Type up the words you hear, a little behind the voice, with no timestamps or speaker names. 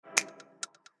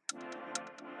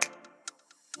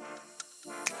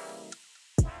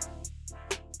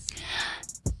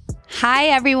Hi,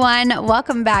 everyone.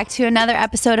 Welcome back to another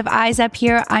episode of Eyes Up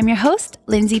Here. I'm your host,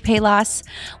 Lindsay Palos.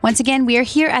 Once again, we are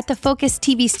here at the Focus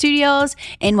TV studios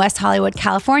in West Hollywood,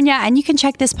 California, and you can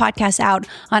check this podcast out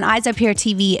on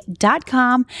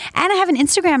eyesupheretv.com. And I have an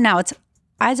Instagram now. It's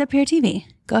Eyes Up Here TV.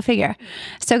 Go figure.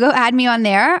 So go add me on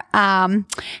there.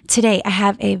 Today, I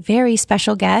have a very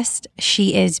special guest.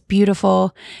 She is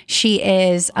beautiful. She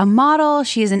is a model.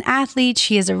 She is an athlete.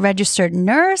 She is a registered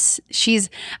nurse. She's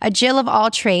a Jill of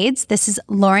all trades. This is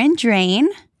Lauren Drain.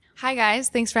 Hi, guys.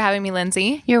 Thanks for having me,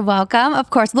 Lindsay. You're welcome. Of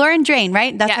course. Lauren Drain,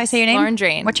 right? That's how I say your name? Lauren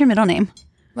Drain. What's your middle name?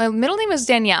 My middle name is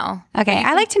Danielle. Okay.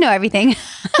 I like to know everything.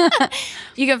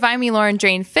 You can find me Lauren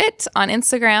Drain Fit on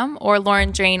Instagram or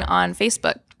Lauren Drain on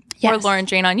Facebook. Yes. Or Lauren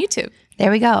Drain on YouTube.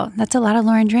 There we go. That's a lot of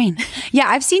Lauren Drain. Yeah,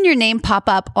 I've seen your name pop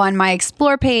up on my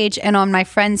Explore page and on my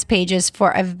friends' pages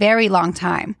for a very long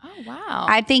time. Oh, wow.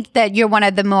 I think that you're one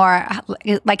of the more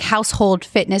like household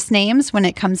fitness names when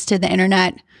it comes to the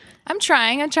internet. I'm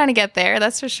trying to get there.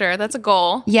 That's for sure. That's a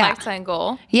goal. Yeah. Lifetime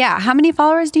goal. Yeah. How many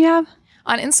followers do you have?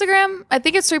 On Instagram, I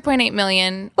think it's 3.8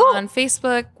 million. Ooh. On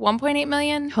Facebook, 1.8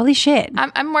 million. Holy shit.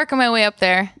 I'm working my way up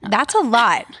there. That's a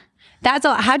lot.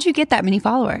 How'd you get that many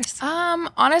followers?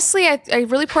 Honestly, I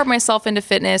really poured myself into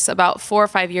fitness about 4 or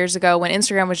 5 years ago when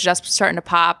Instagram was just starting to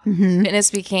pop. Mm-hmm.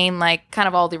 Fitness became like kind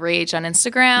of all the rage on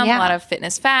Instagram. Yeah. A lot of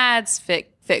fitness fads, fit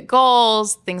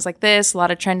goals, things like this, a lot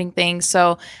of trending things.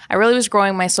 So I really was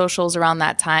growing my socials around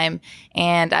that time.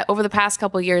 And over the past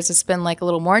couple of years, it's been like a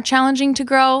little more challenging to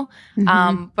grow.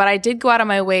 Mm-hmm. But I did go out of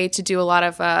my way to do a lot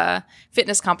of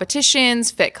fitness competitions,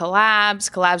 fit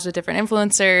collabs with different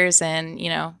influencers, and, you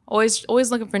know, always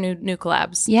looking for new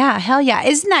collabs. Yeah, hell yeah.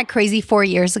 Isn't that crazy 4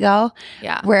 years ago?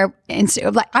 Yeah. Where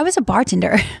I was a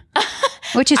bartender.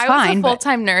 Which is fine. I was a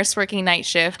full-time nurse working night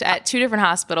shift at 2 different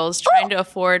hospitals trying to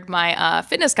afford my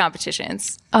fitness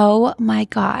competitions. Oh my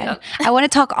God. Yep. I want to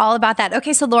talk all about that.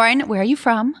 Okay, so Lauren, where are you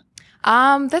from?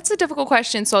 That's a difficult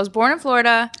question. So I was born in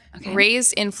Florida,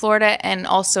 raised in Florida and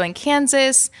also in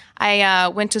Kansas. I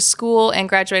went to school and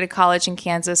graduated college in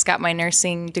Kansas, got my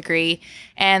nursing degree,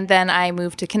 and then I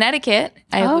moved to Connecticut.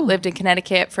 I lived in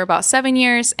Connecticut for about 7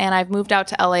 years, and I've moved out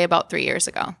to LA about 3 years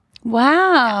ago.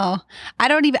 Wow. I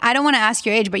don't want to ask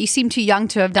your age, but you seem too young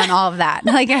to have done all of that.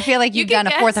 Like, I feel like you've done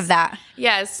a fourth of that.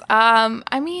 Yes.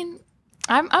 I mean,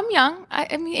 I'm young.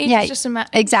 I mean, age is just a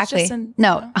exactly.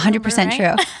 No, 100%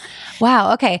 true.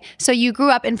 Wow. Okay. So you grew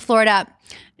up in Florida.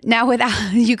 Now,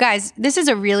 without you guys, this is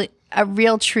a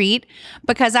real treat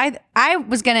because I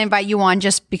was going to invite you on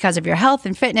just because of your health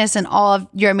and fitness and all of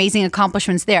your amazing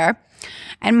accomplishments there.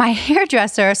 And my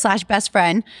hairdresser / best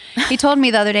friend, he told me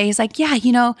the other day, he's like, yeah,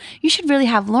 you know, you should really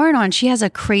have Lauren on. She has a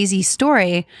crazy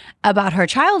story about her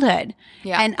childhood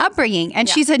and upbringing. And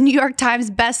she's a New York Times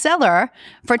bestseller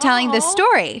for telling this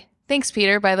story. Thanks,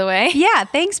 Peter, by the way. Yeah,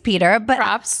 thanks, Peter. But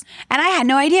props. And I had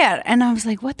no idea. And I was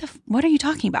like, what are you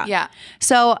talking about? Yeah.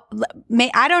 So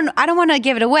I don't want to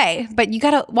give it away, but you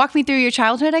got to walk me through your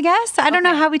childhood, I guess. I don't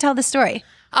know how we tell the story.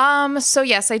 So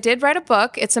yes, I did write a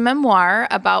book. It's a memoir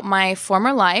about my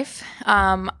former life.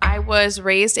 I was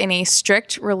raised in a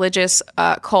strict religious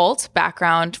cult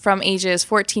background from ages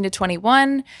 14 to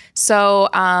 21. So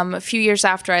a few years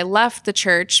after I left the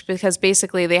church, because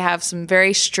basically they have some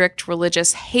very strict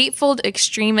religious, hateful,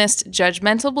 extremist,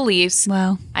 judgmental beliefs.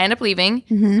 Wow. I ended up leaving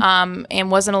and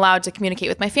wasn't allowed to communicate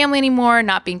with my family anymore,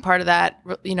 not being part of that,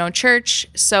 church.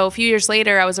 So a few years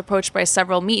later, I was approached by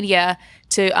several media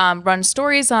to run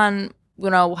stories on,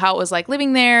 how it was like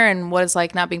living there and what it's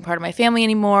like not being part of my family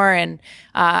anymore. And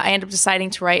I ended up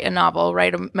deciding to write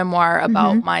a memoir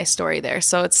about my story there.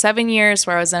 So it's 7 years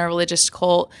where I was in a religious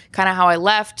cult, kind of how I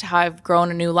left, how I've grown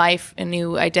a new life, a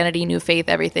new identity, new faith,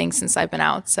 everything since I've been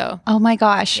out. So. Oh my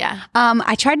gosh. Yeah.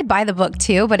 I tried to buy the book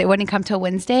too, but it wouldn't come till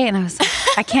Wednesday. And I was like,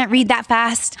 I can't read that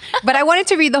fast. But I wanted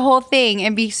to read the whole thing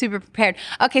and be super prepared.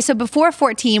 Okay. So before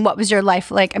 14, what was your life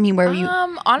like? I mean, where were you?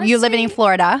 Honestly, you living in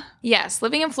Florida? Yes.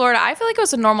 Living in Florida. I feel like it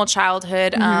was a normal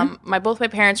childhood. Both my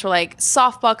parents were like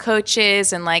softball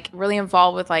coaches and like really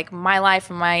involved with like my life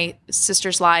and my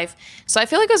sister's life. So I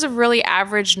feel like it was a really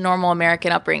average, normal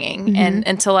American upbringing, and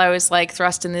until I was like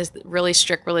thrust in this really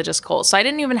strict religious cult. So I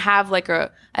didn't even have like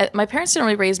my parents didn't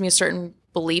really raise me a certain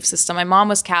belief system. My mom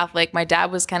was Catholic. My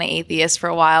dad was kind of atheist for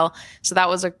a while. So that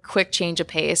was a quick change of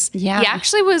pace. Yeah. He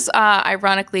actually was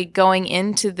ironically going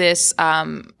into this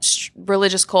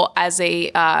religious cult as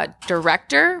a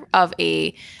director of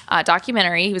a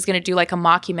documentary. He was going to do like a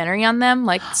mockumentary on them,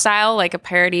 like style, like a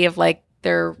parody of like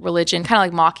their religion, kind of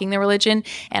like mocking their religion.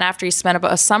 And after he spent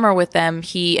about a summer with them,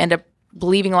 he ended up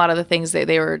believing a lot of the things that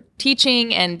they were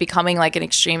teaching and becoming like an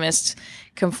extremist,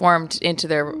 conformed into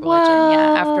their religion. Whoa.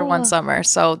 Yeah, after one summer.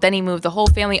 So then he moved the whole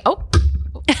family. Oh,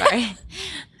 sorry.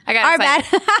 I got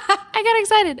excited. I got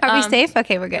excited. Are we safe?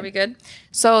 Okay, we're good. Are we good?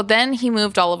 So then he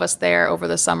moved all of us there over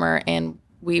the summer, and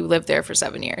we lived there for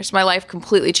 7 years. My life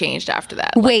completely changed after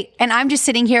that. Wait, and I'm just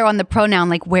sitting here on the pronoun,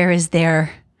 like, where is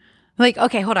there? Like,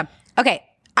 okay, hold on. Okay.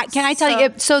 Can I tell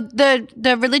you? So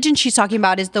the religion she's talking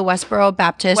about is the Westboro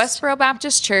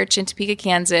Baptist Church in Topeka,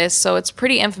 Kansas. So it's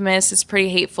pretty infamous. It's pretty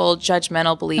hateful,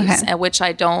 judgmental beliefs, and which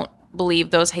I don't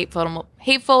believe those hateful,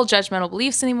 judgmental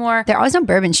beliefs anymore. They're always on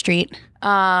Bourbon Street.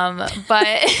 But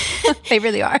they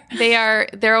really are.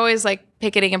 They're always like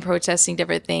picketing and protesting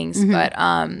different things. But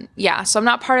yeah, so I'm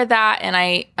not part of that, and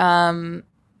I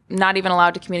not even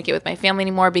allowed to communicate with my family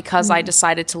anymore because I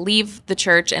decided to leave the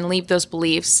church and leave those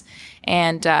beliefs.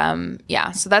 And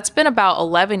yeah, so that's been about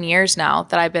 11 years now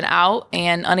that I've been out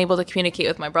and unable to communicate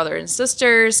with my brother and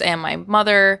sisters and my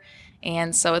mother.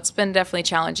 And so it's been definitely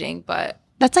challenging, but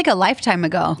that's like a lifetime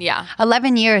ago. Yeah.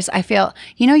 11 years, I feel.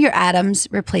 You know, your atoms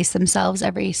replace themselves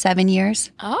every 7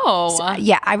 years? Oh. So,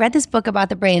 yeah, I read this book about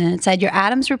the brain, and it said your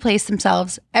atoms replace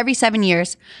themselves every 7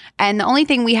 years. And the only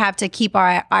thing we have to keep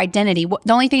our identity,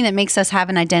 the only thing that makes us have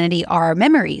an identity are our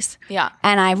memories. Yeah.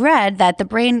 And I read that the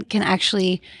brain can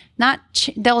actually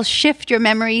they'll shift your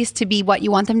memories to be what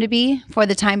you want them to be for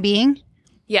the time being.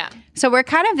 Yeah. So we're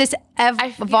kind of this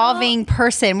evolving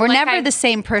person. We're like never the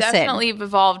same person. Definitely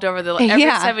evolved over the every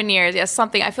 7 years. Yeah,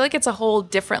 something. I feel like it's a whole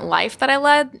different life that I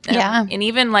led. And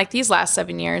even like these last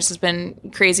 7 years has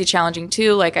been crazy challenging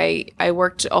too. Like I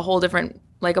worked a whole different,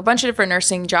 like a bunch of different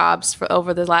nursing jobs for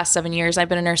over the last 7 years. I've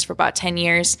been a nurse for about 10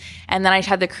 years. And then I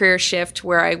had the career shift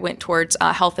where I went towards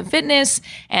health and fitness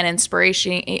and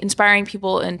inspiring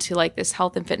people into like this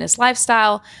health and fitness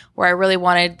lifestyle, where I really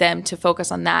wanted them to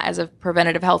focus on that as a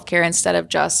preventative healthcare instead of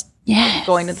just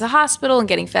going to the hospital and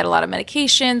getting fed a lot of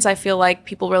medications. I feel like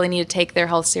people really need to take their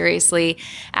health seriously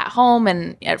at home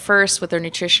and at first with their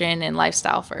nutrition and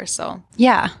lifestyle first. So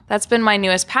yeah, that's been my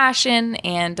newest passion.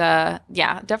 And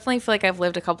yeah, definitely feel like I've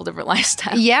lived a couple different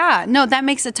lifestyles. Yeah, no, that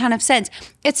makes a ton of sense.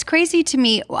 It's crazy to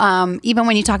me, even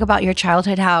when you talk about your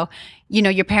childhood, how, you know,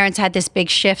 your parents had this big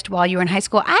shift while you were in high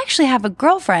school. I actually have a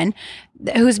girlfriend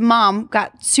whose mom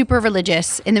got super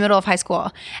religious in the middle of high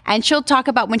school. And she'll talk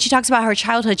about, when she talks about her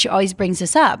childhood, she always brings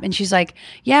this up. And she's like,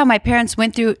 yeah, my parents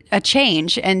went through a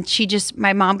change. And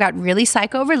my mom got really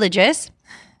psycho-religious.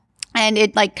 And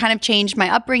it like kind of changed my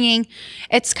upbringing.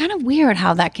 It's kind of weird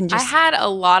how that can just... I had a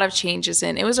lot of changes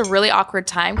in. It was a really awkward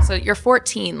time. So you're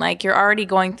 14, like you're already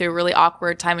going through a really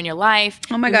awkward time in your life.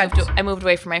 Oh my God. I moved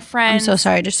away from my friends. I'm so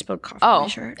sorry. I just spilled coffee on my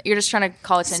shirt. You're just trying to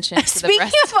call attention to the Speaking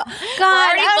rest. of...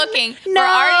 God, We're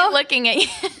already looking at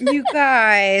you. You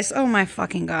guys. Oh my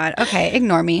fucking God. Okay,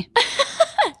 ignore me.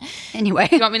 Anyway.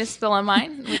 You want me to spill on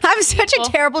mine? I'm such a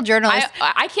terrible journalist.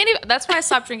 I can't even. That's why I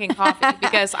stopped drinking coffee,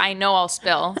 because I know I'll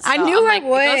spill. So I knew I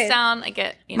would. It goes down. I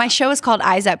get. My show is called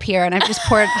Eyes Up Here, and I've just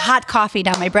poured hot coffee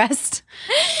down my breast.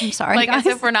 I'm sorry, like guys.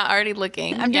 as if we're not already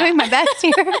looking. I'm doing my best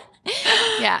here.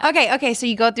 Yeah. Okay. So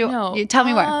you go through. Tell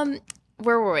me more.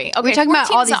 Where were we? Okay, we're talking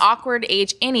about all these an awkward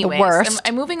age anyways. The worst.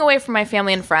 I'm moving away from my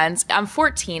family and friends. I'm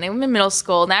 14. I'm in middle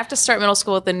school, and I have to start middle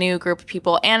school with a new group of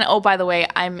people. And oh, by the way,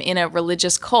 I'm in a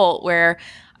religious cult where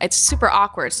it's super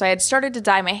awkward. So I had started to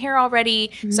dye my hair already.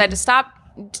 So I had to stop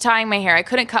tying my hair. I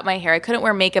couldn't cut my hair. I couldn't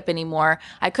wear makeup anymore.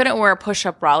 I couldn't wear a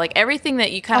push-up bra. Like everything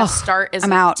that you kind of start as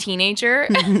a teenager.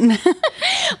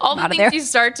 All the things you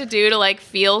start to do to like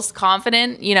feel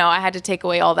confident, you know, I had to take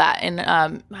away all that in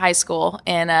high school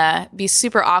and be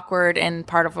super awkward and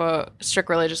part of a strict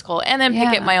religious cult, and then pick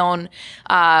at my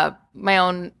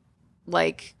own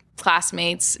like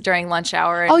classmates during lunch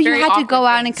hour. Oh, you had to go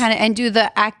out and kind of and do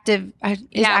the active.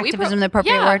 Is activism the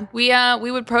appropriate word?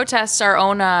 We would protest our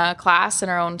own class and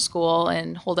our own school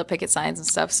and hold up picket signs and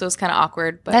stuff. So it was kind of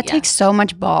awkward. But that takes so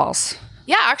much balls.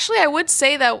 Yeah, actually, I would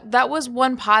say that was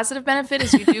one positive benefit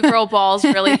is you do grow balls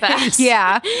really fast.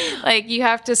 Yeah, like you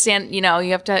have to stand. You know,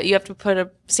 you have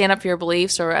to stand up for your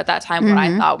beliefs, or at that time what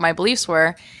I thought my beliefs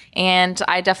were. And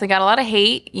I definitely got a lot of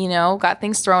hate, you know, got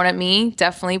things thrown at me,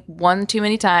 definitely one too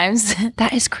many times.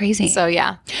 That is crazy. So,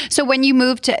 yeah. So when you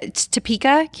moved to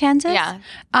Topeka, Kansas? Yeah.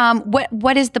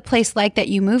 What is the place like that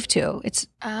you moved to? Is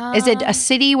it a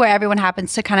city where everyone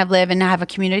happens to kind of live and have a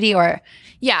community, or?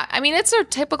 Yeah. I mean, it's a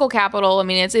typical capital. I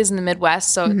mean, it is in the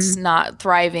Midwest, so it's not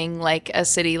thriving like a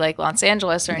city like Los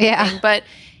Angeles or anything. Yeah. But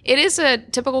it is a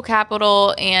typical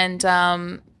capital,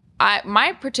 and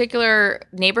my particular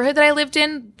neighborhood that I lived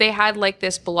in, they had like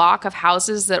this block of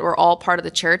houses that were all part of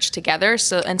the church together.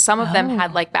 So, and some of them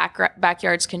had like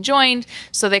backyards conjoined.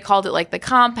 So they called it like the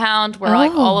compound, where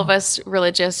like all of us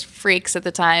religious freaks at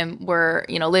the time were,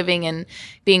 living and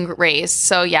being raised.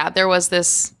 So yeah, there was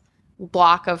this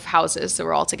block of houses that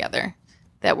were all together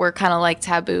that were kind of like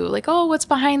taboo. Like, oh, what's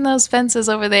behind those fences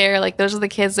over there? Like, those are the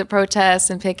kids that protest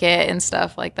and picket and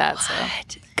stuff like that.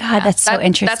 What? So God, that's so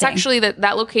interesting. That's actually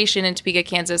that location in Topeka,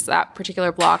 Kansas. That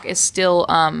particular block is still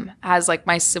has like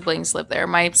my siblings live there.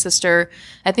 My sister,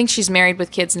 I think she's married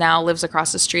with kids now, lives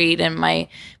across the street, and my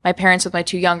parents with my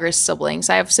two youngest siblings.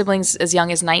 I have siblings as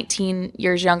young as 19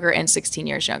 years younger and 16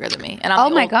 years younger than me. And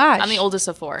I'm I'm the oldest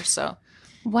of four. So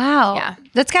wow, yeah,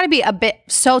 that's got to be a bit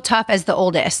so tough as the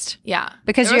oldest. Yeah,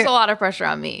 because there's a lot of pressure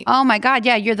on me. Oh my God,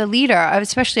 yeah, you're the leader,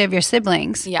 especially of your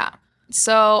siblings. Yeah.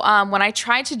 So when I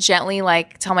tried to gently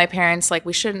like tell my parents, like,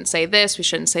 we shouldn't say this, we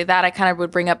shouldn't say that, I kind of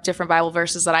would bring up different Bible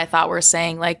verses that I thought were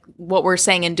saying like what we're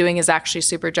saying and doing is actually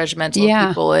super judgmental of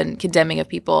people and condemning of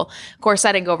people. Of course,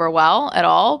 that didn't go over well at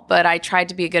all, but I tried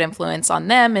to be a good influence on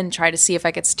them and try to see if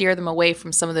I could steer them away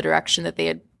from some of the direction that they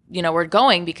had were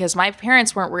going, because my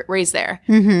parents weren't raised there.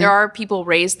 There are people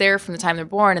raised there from the time they're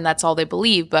born, and that's all they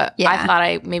believe. But I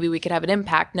thought maybe we could have an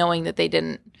impact knowing that they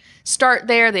didn't start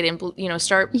there. They didn't,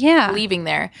 start believing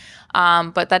there.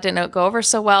 But that didn't go over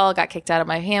so well. Got kicked out of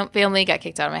my family, got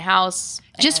kicked out of my house.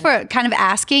 Just for kind of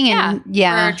asking and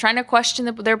for trying to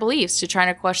question their beliefs, trying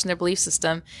to question their belief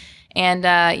system. And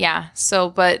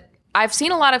but I've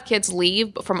seen a lot of kids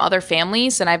leave from other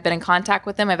families, and I've been in contact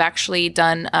with them. I've actually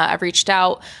I've reached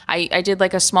out. I did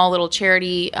like a small little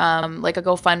charity, like a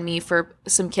GoFundMe for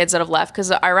some kids that have left.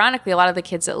 Because ironically, a lot of the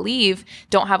kids that leave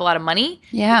don't have a lot of money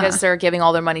because they're giving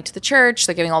all their money to the church.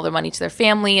 They're giving all their money to their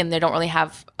family, and they don't really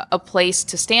have a place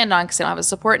to stand on because they don't have a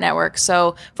support network.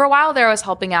 So for a while there, I was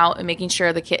helping out and making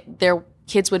sure their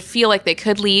kids would feel like they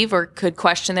could leave or could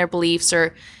question their beliefs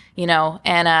or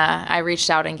and I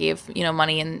reached out and gave,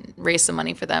 money and raised some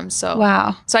money for them. So,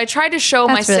 wow. So I tried to show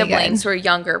my siblings who are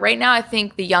younger. Right now, I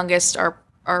think the youngest are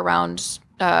around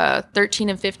 13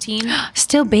 and 15.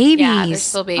 Still babies. Yeah, they're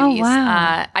still babies. Oh,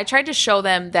 wow. I tried to show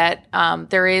them that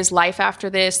there is life after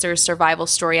this. There's a survival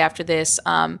story after this.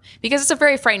 Because it's a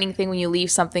very frightening thing when you leave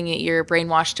something that you're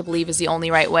brainwashed to believe is the only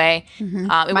right way.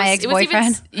 My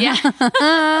ex-boyfriend.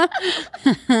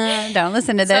 Don't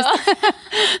listen to this.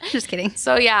 Just kidding.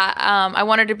 So I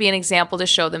wanted to be an example to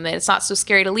show them that it's not so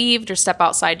scary to leave, to step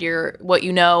outside what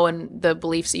you know and the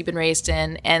beliefs that you've been raised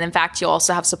in. And in fact, you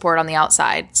also have support on the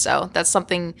outside. So that's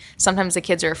something sometimes the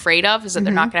kids are afraid of, is that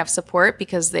they're not going to have support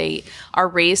because they are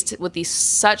raised with these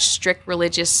such strict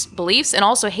religious beliefs and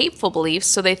also hateful beliefs.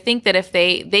 So they think that if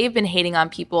they've been hating on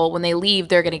people, when they leave,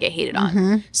 they're going to get hated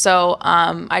on. So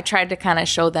I tried to kind of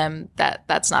show them that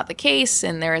that's not the case,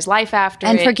 and there is life after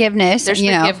and it. Forgiveness. There's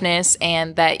forgiveness,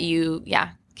 and that you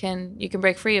can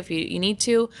break free if you need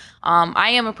to.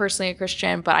 I am personally a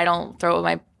Christian, but I don't throw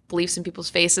my beliefs in people's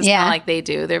faces kind of like they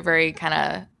do. They're very kind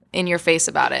of in your face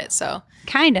about it. So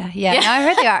kinda, yeah. No, I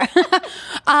heard they are.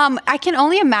 I can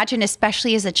only imagine,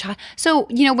 especially as a child. So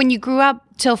when you grew up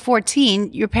till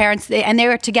 14, your parents they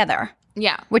were together.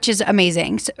 Yeah, which is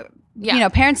amazing. So,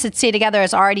 parents that stay together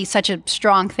is already such a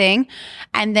strong thing,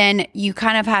 and then you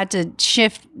kind of had to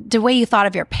shift the way you thought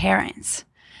of your parents.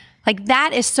 Like,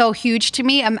 that is so huge to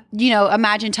me.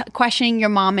 Imagine questioning your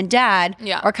mom and dad,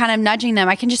 or kind of nudging them.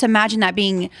 I can just imagine that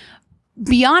being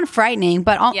beyond frightening,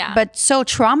 but so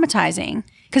traumatizing,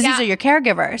 because these are your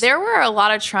caregivers. There were a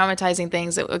lot of traumatizing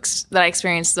things that I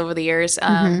experienced over the years.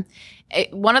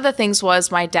 One of the things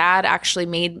was my dad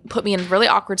actually put me in really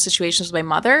awkward situations with my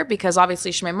mother, because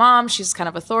obviously she's my mom, she's kind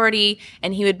of authority,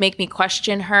 and he would make me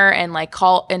question her and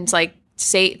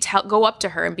go up to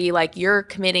her and be like, you're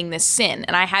committing this sin.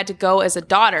 And I had to go as a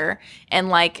daughter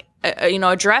and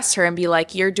address her and be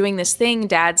like, you're doing this thing.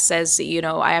 Dad says,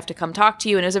 I have to come talk to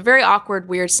you. And it was a very awkward,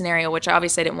 weird scenario, which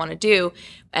obviously I didn't want to do.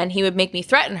 And he would make me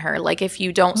threaten her. Like, if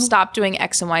you don't stop doing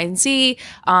X and Y and Z,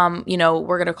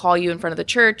 we're going to call you in front of the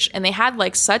church. And they had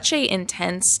like such a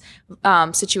intense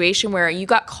situation where you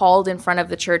got called in front of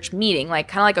the church meeting, like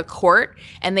kind of like a court,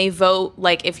 and they vote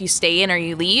like if you stay in or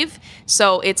you leave.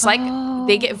 So it's like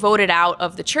they get voted out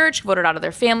of the church, voted out of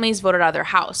their families, voted out of their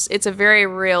house. It's a very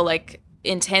real, like,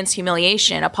 intense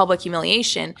humiliation, a public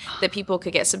humiliation that people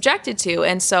could get subjected to.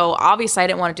 And so obviously I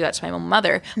didn't want to do that to my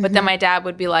mother. But then my dad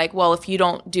would be like, well, if you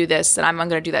don't do this, then I'm going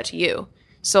to do that to you.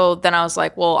 So then I was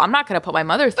like, well, I'm not going to put my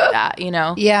mother through that, you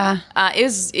know? Yeah.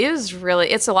 Is really,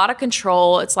 it's a lot of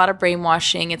control. It's a lot of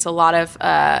brainwashing. It's a lot of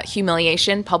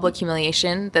humiliation, public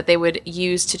humiliation that they would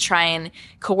use to try and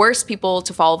coerce people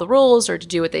to follow the rules or to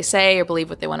do what they say or believe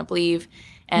what they want to believe.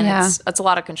 And it's a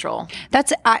lot of control.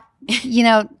 That's, you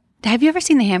know, have you ever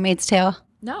seen The Handmaid's Tale?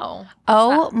 No.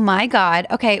 Oh my God.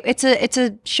 Okay. It's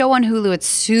a show on Hulu. It's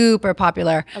super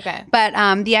popular. Okay. But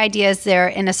the idea is they're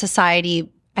in a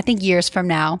society, I think years from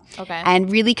now. Okay.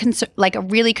 And really like a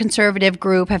really conservative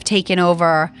group have taken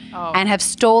over and have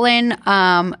stolen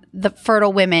the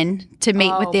fertile women to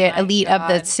mate with the elite of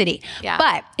the city. Yeah.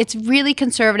 But it's really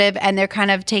conservative and they're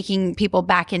kind of taking people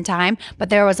back in time. But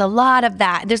there was a lot of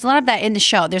that. There's a lot of that in the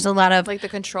show. There's a lot of like the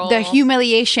control, the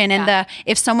humiliation and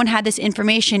if someone had this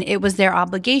information, it was their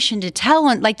obligation to tell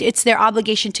on, like it's their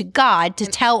obligation to God to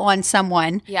tell on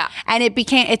someone. Yeah. And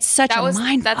it's such a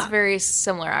mind fuck. That's very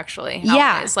similar actually.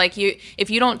 Yeah. It's like if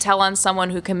you don't tell on someone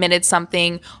who committed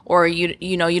something or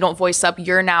you don't voice up,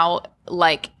 you're now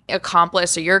like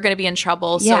accomplice or you're going to be in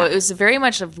trouble. So it was very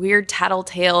much a weird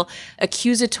tattletale,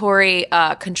 accusatory,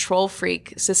 control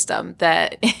freak system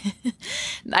that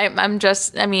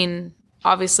I mean,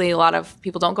 obviously a lot of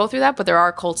people don't go through that, but there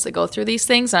are cults that go through these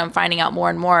things. And I'm finding out more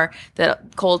and more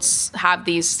that cults have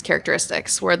these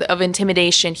characteristics of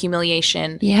intimidation,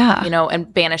 humiliation,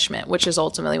 and banishment, which is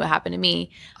ultimately what happened to me.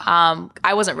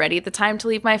 I wasn't ready at the time to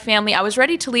leave my family. I was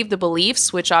ready to leave the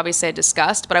beliefs, which obviously I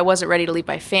discussed, but I wasn't ready to leave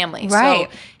my family. Right.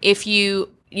 So if you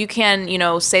can,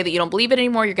 say that you don't believe it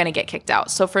anymore, you're going to get kicked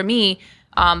out. So for me,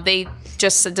 they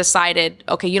just decided,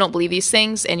 okay, you don't believe these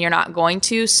things and you're not going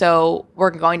to, so we're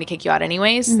going to kick you out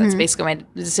anyways. Mm-hmm. That's basically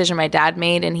the decision my dad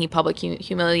made, and he publicly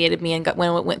humiliated me and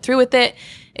went through with it.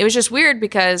 It was just weird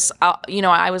because,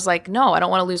 I was like, no, I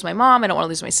don't want to lose my mom. I don't want to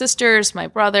lose my sisters, my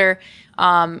brother.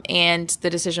 And the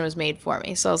decision was made for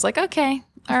me. So I was like, okay,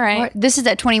 all right. This is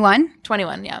at 21?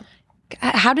 21, yeah.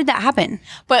 How did that happen?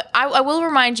 But I will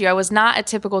remind you, I was not a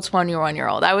typical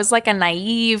 21-year-old. I was like a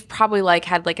naive, probably like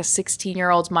had like a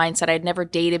 16-year-old's mindset. I'd never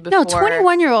dated before. No,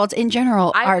 21-year-olds in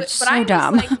general are so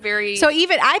dumb. Like very... So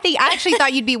even I actually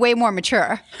thought you'd be way more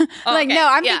mature.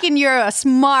 I'm thinking you're a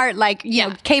smart,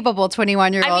 capable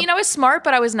 21-year-old. I mean, I was smart,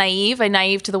 but I was naive. I'm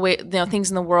naive to the way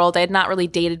things in the world. I had not really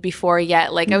dated before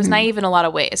yet. Like I was naive in a lot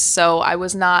of ways. So I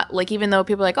was not like, even though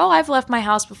people are like, oh, I've left my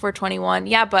house before 21.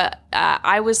 Yeah, but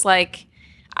I was like,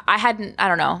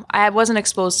 I wasn't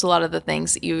exposed to a lot of the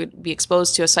things that you would be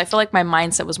exposed to. So I feel like my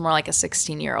mindset was more like a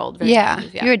 16-year-old. Yeah.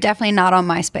 You were definitely not on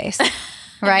MySpace.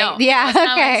 Right? No,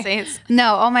 okay.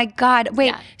 No. Oh my God. Wait.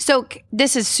 Yeah. So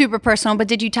this is super personal, but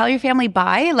did you tell your family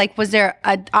bye? Like, was there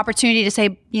an opportunity to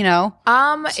say,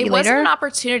 it wasn't an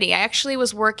opportunity. I actually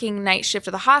was working night shift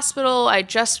at the hospital. I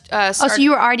just started. Oh, so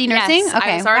you were already nursing? Yes,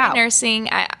 okay. I was already nursing.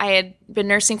 I had been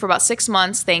nursing for about 6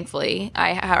 months, thankfully.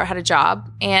 I had a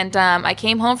job. And I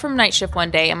came home from night shift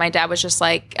one day, and my dad was just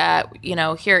like,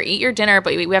 here, eat your dinner,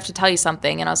 but we have to tell you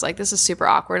something. And I was like, this is super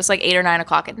awkward. It's like 8 or 9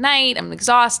 o'clock at night. I'm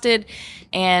exhausted.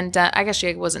 And I guess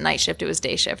it wasn't night shift. It was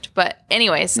day shift. But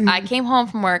anyways, I came home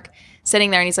from work,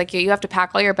 sitting there, and he's like, you have to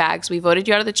pack all your bags. We voted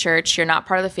you out of the church. You're not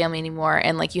part of the family anymore.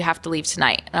 And like, you have to leave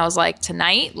tonight. And I was like,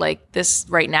 tonight? Like this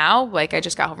right now? Like I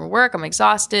just got home from work. I'm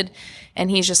exhausted. And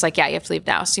he's just like, yeah, you have to leave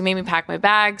now. So he made me pack my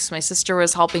bags. My sister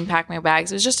was helping pack my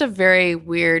bags. It was just a very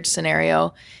weird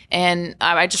scenario. And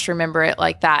I just remember it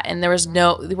like that. And he wasn't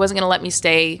going to let me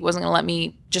stay. He wasn't going to let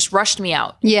me, just rushed me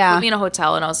out. Yeah. Put me in a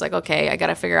hotel. And I was like, okay, I got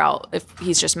to figure out if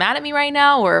he's just mad at me right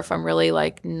now or if I'm really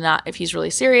like not, if he's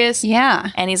really serious. Yeah.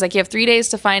 And he's like, you have 3 days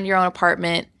to find your own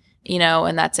apartment,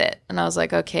 and that's it. And I was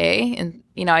like, okay. And,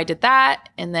 I did that.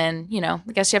 And then,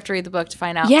 I guess you have to read the book to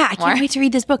find out. Yeah. I can't wait to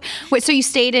read this book. Wait, so you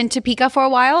stayed in Topeka for a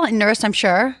while and nursed, I'm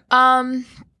sure?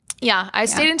 Yeah, I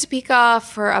stayed in Topeka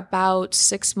for about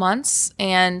 6 months,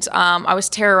 and I was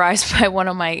terrorized by one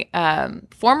of my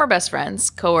former best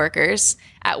friends, coworkers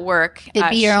at work. They'd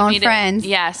be your own friends.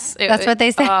 Yes. That's what they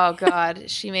say. Oh, God.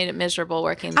 She made it miserable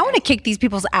working there. I want to kick these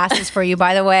people's asses for you,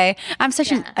 by the way. I'm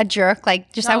such a jerk.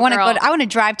 Like, just I want to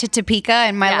drive to Topeka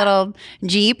in my little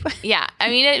Jeep. Yeah. I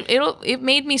mean, it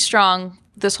made me strong.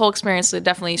 This whole experience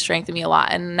definitely strengthened me a lot.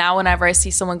 And now whenever I see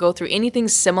someone go through anything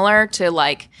similar to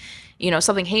like,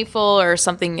 something hateful or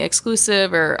something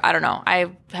exclusive or I don't know,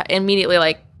 I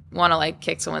immediately want to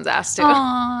kick someone's ass too.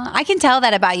 I can tell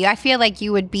that about you. I feel like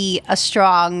you would be a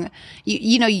strong,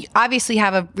 you obviously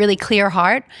have a really clear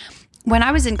heart. When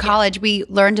I was in college, we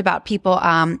learned about people.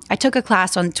 I took a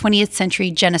class on 20th century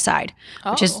genocide,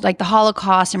 which is like the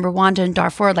Holocaust and Rwanda and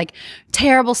Darfur, like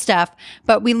terrible stuff.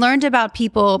 But we learned about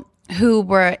people who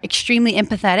were extremely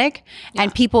empathetic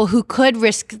and people who could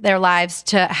risk their lives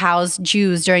to house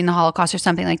Jews during the Holocaust or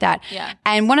something like that. Yeah.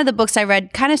 And one of the books I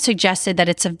read kind of suggested that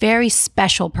it's a very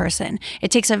special person. It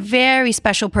takes a very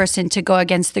special person to go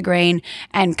against the grain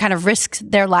and kind of risk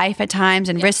their life at times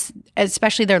and risk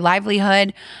especially their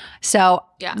livelihood. So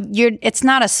it's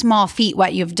not a small feat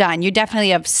what you've done. You're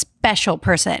definitely a special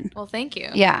person. Well, thank you.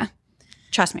 Yeah.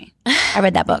 Trust me. I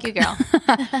read that book. Thank you, girl.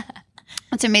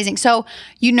 That's amazing. So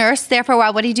you nursed there for a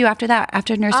while. What did you do after that,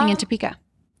 after nursing in Topeka?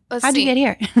 How'd you get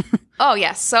here? Oh,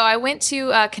 yes. So I went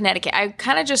to Connecticut. I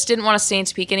kind of just didn't want to stay in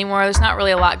Topeka anymore. There's not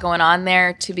really a lot going on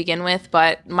there to begin with,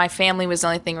 but my family was the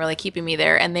only thing really keeping me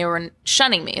there. And they were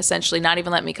shunning me, essentially, not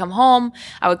even letting me come home.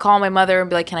 I would call my mother and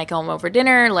be like, can I come home over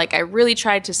dinner? Like, I really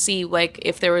tried to see, like,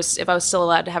 if I was still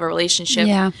allowed to have a relationship.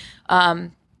 Yeah.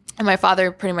 And my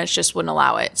father pretty much just wouldn't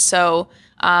allow it. So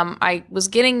I was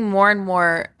getting more and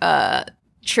more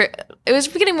it was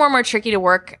getting more and more tricky to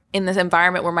work in this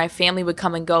environment where my family would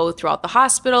come and go throughout the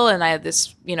hospital. And I had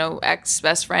this,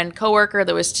 ex-best friend coworker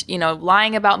that was,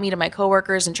 lying about me to my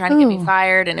coworkers and trying to get me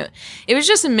fired. And it was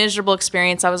just a miserable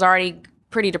experience. I was already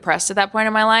pretty depressed at that point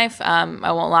in my life.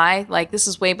 I won't lie. Like, this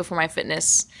is way before my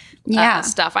fitness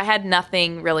stuff. I had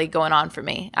nothing really going on for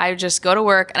me. I would just go to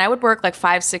work, and I would work like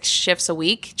 5-6 shifts a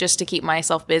week just to keep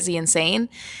myself busy and sane.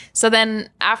 So then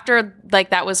after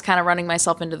like that was kind of running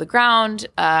myself into the ground,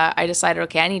 I decided,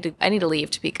 okay, I need to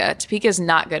leave Topeka. Topeka is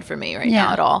not good for me right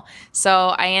now at all. So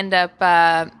I end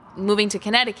up moving to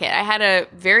Connecticut. I had a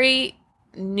very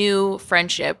new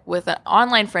friendship with an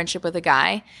online friendship with a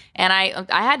guy, and I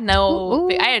had no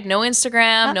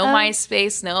Instagram, no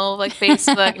MySpace, no like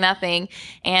Facebook, nothing.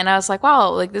 And I was like, wow,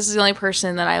 like this is the only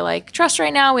person that I like trust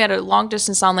right now. We had a long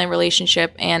distance online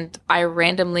relationship, and I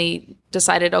randomly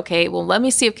decided, okay, well, let me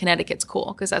see if Connecticut's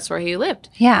cool, because that's where he lived.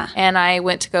 Yeah. And I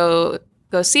went to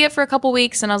go see it for a couple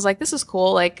weeks, and I was like, this is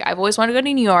cool. Like, I've always wanted to go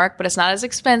to New York, but it's not as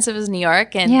expensive as New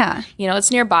York, and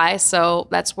it's nearby. So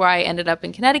that's where I ended up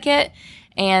in Connecticut.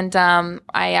 And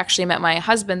I actually met my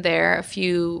husband there a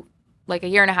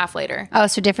year and a half later. Oh,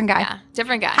 so different guy. Yeah,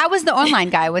 different guy. How was the online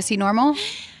guy? Was he normal?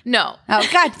 No. Oh,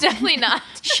 God. Definitely not.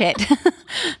 Shit.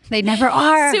 They never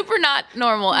are. Super not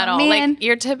normal at all. Man. Like,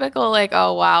 you're typical, like,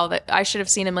 oh, wow, that I should have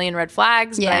seen a million red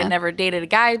flags, but I had never dated a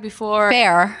guy before.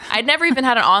 Fair. I'd never even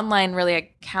had an online really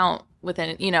account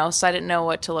within, so I didn't know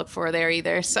what to look for there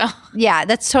either. So yeah,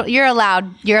 that's you're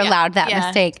allowed that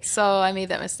mistake. So I made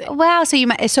that mistake. Wow.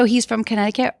 So he's from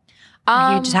Connecticut?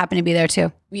 Or you just happen to be there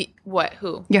too? What?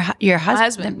 Who? Your husband? My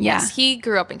husband. Yeah. Yes, he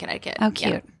grew up in Connecticut. Oh,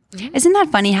 cute. Yeah. Mm-hmm. Isn't that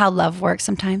funny how love works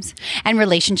sometimes? And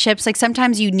relationships, like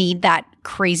sometimes you need that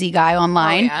crazy guy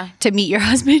online to meet your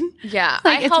husband. Yeah.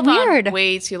 Like, I held on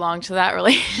way too long to that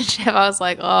relationship. I was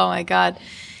like, oh my God.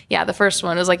 Yeah, the first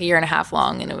one was like a year and a half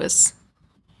long, and it was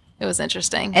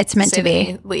interesting. It's meant to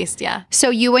be. At least, yeah. So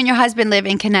you and your husband live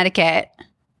in Connecticut,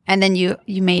 and then you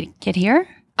made it here?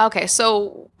 Okay,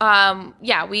 so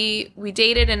we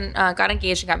dated and got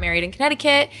engaged and got married in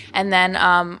Connecticut, and then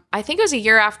I think it was a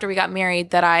year after we got married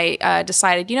that I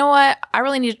decided, you know what, I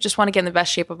really just want to get in the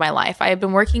best shape of my life. I had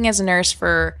been working as a nurse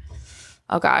for,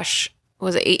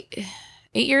 was it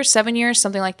 8 years, 7 years,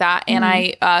 something like that. And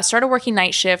I started working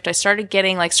night shift. I started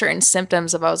getting like certain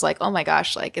symptoms of, I was like, oh my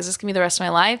gosh, like, is this gonna be the rest of my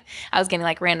life? I was getting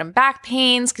like random back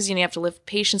pains because, you have to lift with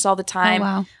patients all the time. Oh,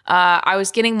 wow. I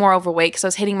was getting more overweight because I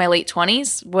was hitting my late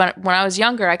 20s. When I was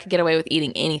younger, I could get away with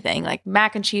eating anything, like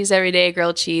mac and cheese every day,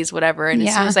 grilled cheese, whatever. And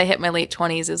as soon as I hit my late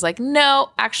 20s, it's like, no,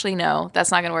 actually, no,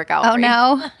 that's not gonna work out. Oh,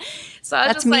 no. So I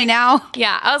was That's just me now.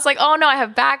 Yeah. I was like, oh no, I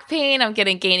have back pain. I'm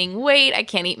gaining weight. I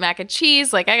can't eat mac and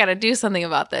cheese. Like, I got to do something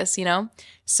about this,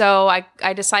 So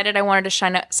I decided I wanted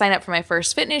to sign up for my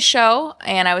first fitness show,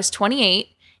 and I was 28,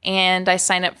 and I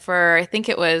signed up for, I think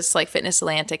it was like Fitness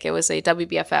Atlantic. It was a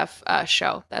WBFF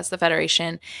show. That's the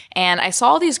federation. And I saw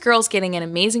all these girls getting in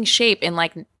amazing shape in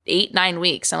like 8-9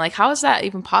 weeks. I'm like, how is that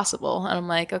even possible? And I'm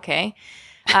like, okay.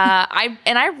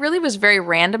 I really was very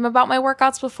random about my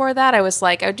workouts before that. I was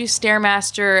like, I would do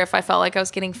Stairmaster if I felt like I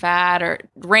was getting fat, or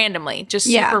randomly, just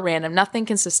super random, nothing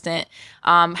consistent.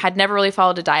 Had never really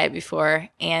followed a diet before.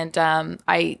 And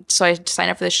I signed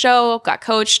up for the show, got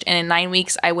coached, and in 9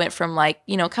 weeks I went from like,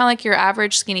 kind of like your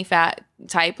average skinny fat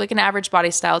type, like an average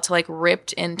body style, to like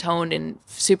ripped and toned and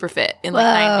super fit in like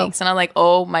 9 weeks. And I'm like,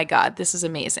 oh my God, this is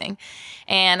amazing.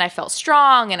 And I felt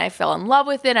strong, and I fell in love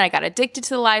with it, and I got addicted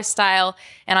to the lifestyle.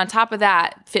 And on top of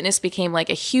that, fitness became like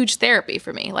a huge therapy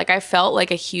for me. Like, I felt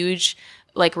like a huge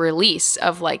like release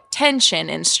of like tension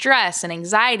and stress and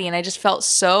anxiety. And I just felt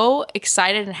so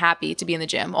excited and happy to be in the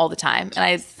gym all the time. And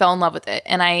I fell in love with it.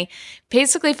 And I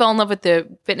basically fell in love with the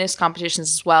fitness competitions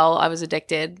as well. I was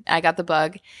addicted. I got the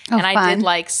bug. And I did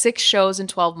like 6 shows in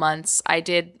 12 months. I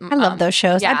love those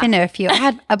shows. Yeah. I've been to a few. I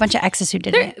had a bunch of exes who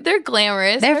did it. They're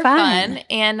glamorous. They're fun.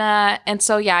 And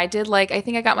so, yeah, I did like, I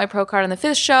think I got my pro card on the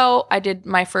 5th show. I did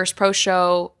my first pro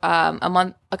show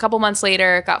a couple months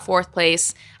later, got 4th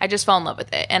place. I just fell in love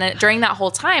with it. And during that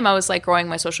whole time, I was like growing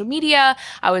my social media.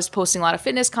 I was posting a lot of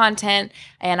fitness content,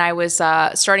 and I was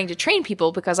starting to train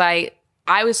people because I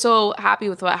was so happy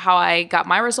with how I got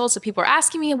my results that people were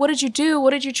asking me, what did you do? What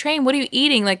did you train? What are you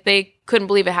eating? Like they couldn't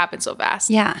believe it happened so fast.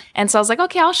 Yeah. And so I was like,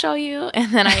 okay, I'll show you.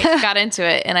 And then I got into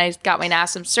it, and I got my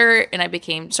NASM cert, and I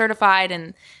became certified,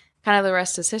 and kind of the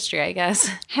rest is history, I guess.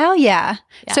 Hell yeah.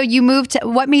 So you moved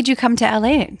what made you come to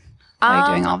LA? Why are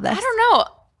you doing all this? I don't know.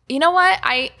 You know what?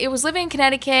 It was living in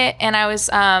Connecticut, and I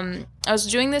was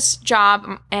doing this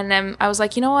job, and then I was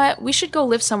like, you know what? We should go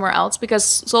live somewhere else, because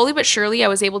slowly but surely I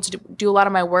was able to do a lot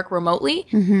of my work remotely.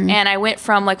 Mm-hmm. And I went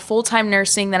from like full-time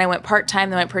nursing, then I went part-time,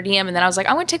 then I went per diem, and then I was like,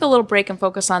 I'm going to take a little break and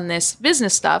focus on this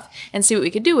business stuff and see what we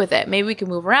could do with it. Maybe we could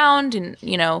move around and,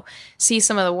 see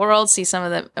some of the world, see some of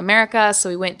the America. So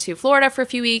we went to Florida for a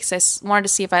few weeks. I wanted to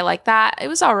see if I liked that. It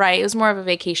was all right. It was more of a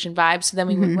vacation vibe. So then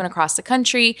we went across the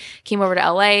country, came over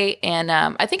to LA, and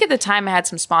I think at the time I had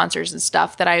some sponsors and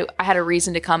stuff that I had a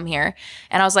reason to come here.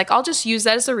 And I was like, I'll just use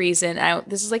that as a reason.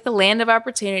 This is like the land of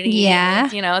opportunity. Yeah.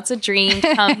 And, it's a dream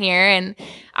to come here. And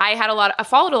I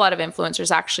followed a lot of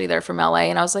influencers actually there from LA.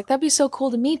 And I was like, that'd be so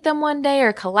cool to meet them one day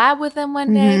or collab with them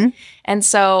one day. And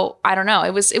so I don't know,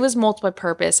 it was multiple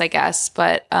purpose, I guess.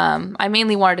 But I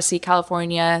mainly wanted to see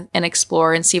California and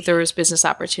explore and see if there was business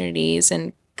opportunities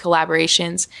and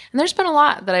collaborations. And there's been a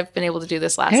lot that I've been able to do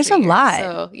this last year. There's a lot.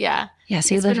 So yeah.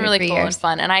 Yes, it's been really cool and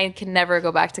fun. And I can never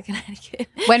go back to Connecticut.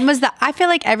 When was I feel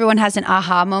like everyone has an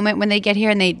aha moment when they get here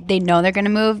and they know they're going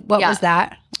to move. What was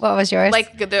that? What was yours?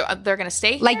 Like they're going to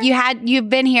stay here? Like you've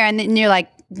been here and then you're like,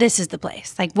 this is the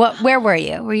place. Like where were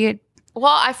you? Were you?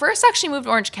 Well, I first actually moved to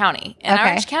Orange County. And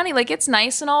Orange County, like, it's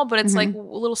nice and all, but it's like a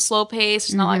little slow pace.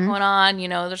 There's not a lot going on.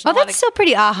 There's not that's still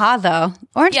pretty aha, though.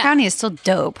 Orange County is still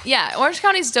dope. Yeah, Orange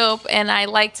County's dope, and I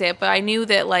liked it, but I knew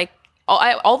that, like,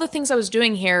 all the things I was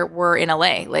doing here were in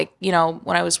LA. Like,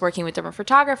 when I was working with different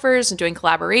photographers and doing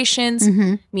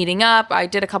collaborations, meeting up, I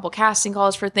did a couple casting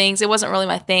calls for things. It wasn't really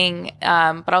my thing.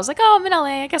 But I was like, oh, I'm in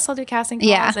LA. I guess I'll do casting calls.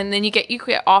 Yeah. And then you get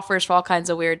offers for all kinds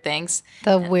of weird things.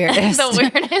 The weirdest. The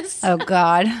weirdest. Oh,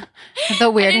 God. The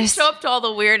weirdest. I didn't show up to all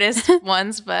the weirdest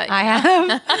ones, but I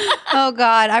have. Oh,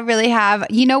 God. I really have.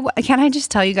 Can I just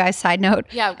tell you guys, side note?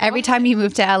 Yeah. Every time you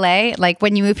move to LA, like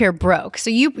when you move here broke. So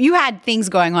you had things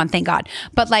going on, thank God.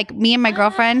 But like me and my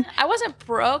girlfriend, I wasn't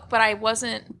broke, but I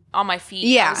wasn't on my feet.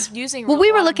 Yeah. I was using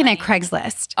we were looking at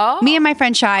Craigslist. Oh. Me and my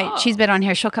friend Shai, she's been on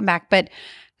here. She'll come back. But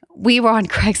we were on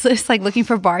Craigslist, like looking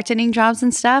for bartending jobs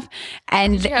and stuff.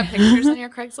 And did you have pictures on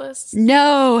your Craigslist?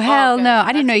 No, hell no.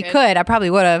 I didn't know you could. I probably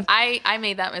would have. I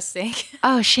made that mistake.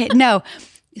 Oh, shit. No.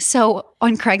 So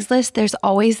on Craigslist, there's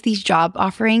always these job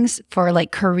offerings for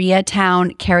like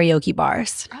Koreatown karaoke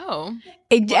bars. Oh.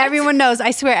 Everyone knows.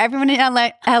 I swear, everyone in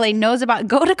LA knows about.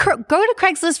 Go to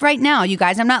Craigslist right now, you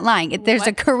guys. I'm not lying. There's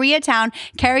a Koreatown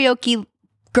karaoke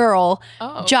girl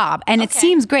job, and it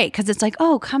seems great because it's like,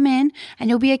 oh, come in and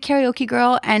you'll be a karaoke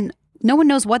girl, and no one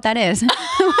knows what that is.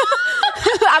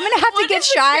 I'm gonna have to get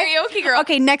Shai. Karaoke girl.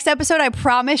 Okay, next episode, I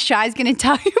promise Shai's gonna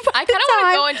tell you about I kind of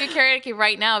want to go and do karaoke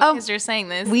right now because you're saying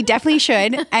this. We definitely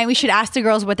should, and we should ask the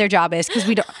girls what their job is because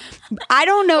I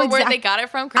don't know where they got it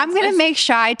from. I'm gonna make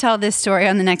Shai tell this story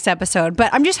on the next episode,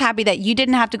 but I'm just happy that you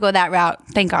didn't have to go that route.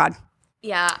 Thank God.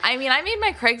 Yeah, I mean, I made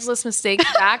my Craigslist mistake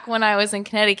back when I was in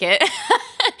Connecticut.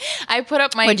 I put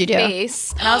up my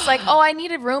face and I was like, oh, I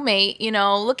need a roommate,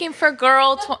 looking for a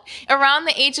girl around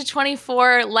the age of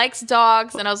 24, likes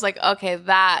dogs. And I was like, okay,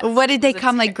 that. What did they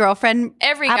come, like girlfriend?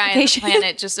 Every guy on the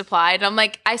planet just applied. I'm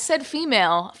like, I said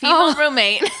female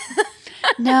roommate.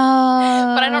 No.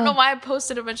 But I don't know why I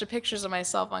posted a bunch of pictures of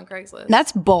myself on Craigslist.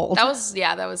 That's bold. That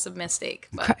was a mistake.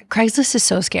 But. Craigslist is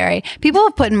so scary. People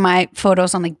have put my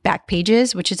photos on like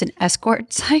Backpages, which is an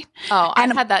escort site. Oh,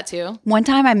 I've had that too. One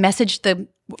time I messaged the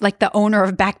owner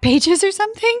of Backpages or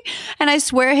something, and I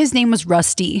swear his name was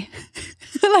Rusty.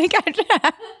 Like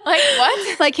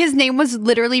what? Like his name was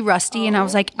literally Rusty, and I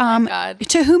was like,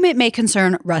 to whom it may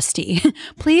concern, Rusty,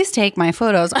 please take my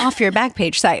photos off your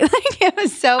Backpage site. Like it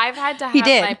was so. I've had to have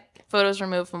my photos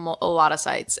removed from a lot of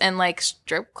sites and like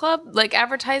strip club like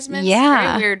advertisements.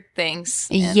 Yeah, very weird things.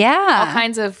 Yeah, all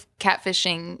kinds of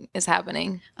catfishing is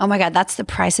happening. Oh my God, that's the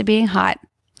price of being hot.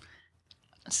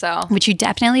 So, which you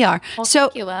definitely are. Well,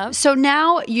 thank you, love. So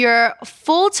now you're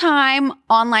full-time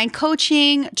online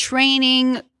coaching,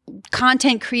 training,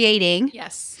 content creating.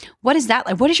 Yes. What is that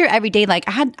like? What is your everyday like?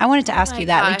 I wanted to ask you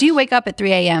that. Like, do you wake up at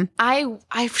 3 a.m.? I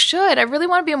should. I really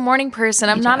want to be a morning person.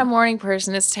 I'm not a morning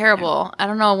person. It's terrible. I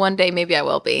don't know. One day maybe I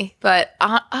will be. But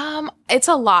it's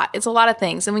a lot. It's a lot of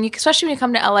things. And especially when you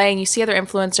come to LA and you see other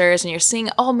influencers and you're seeing,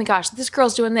 oh my gosh, this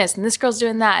girl's doing this and this girl's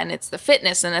doing that, and it's the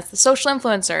fitness and it's the social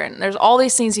influencer, and there's all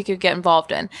these things you could get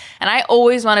involved in. And I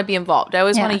always want to be involved. I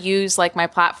always want to use like my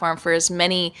platform for as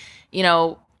many,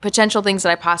 potential things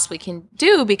that I possibly can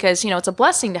do, because, it's a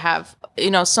blessing to have,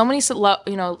 so many,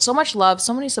 so much love,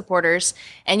 so many supporters,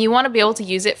 and you want to be able to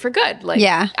use it for good. Like,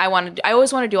 I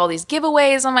always want to do all these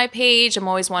giveaways on my page. I'm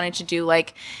always wanting to do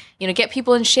like, get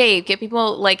people in shape, get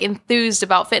people like enthused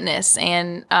about fitness.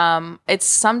 And it's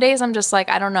some days I'm just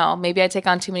like, I don't know, maybe I take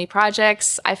on too many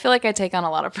projects. I feel like I take on a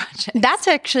lot of projects. That's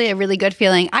actually a really good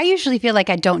feeling. I usually feel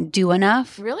like I don't do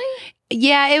enough. Really?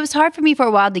 Yeah, it was hard for me for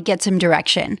a while to get some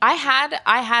direction. I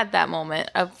had that moment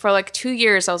for like 2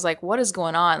 years. I was like, what is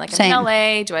going on? Like, I'm in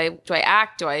LA. Do I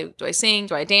act? Do I sing?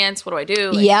 Do I dance? What do I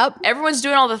do? Like, everyone's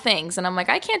doing all the things. And I'm like,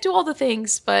 I can't do all the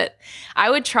things, but I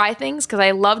would try things because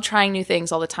I love trying new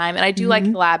things all the time. And I do like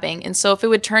collabing. And so if it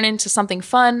would turn into something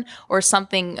fun or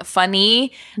something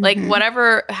funny, like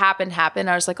whatever happened.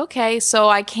 I was like, okay, so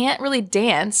I can't really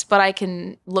dance, but I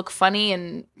can look funny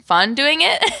and fun doing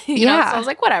it. So I was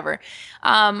like, whatever.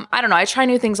 I don't know. I try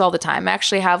new things all the time. I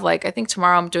actually have I think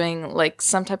tomorrow I'm doing like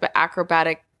some type of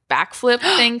acrobatic backflip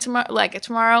thing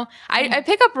tomorrow. I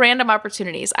pick up random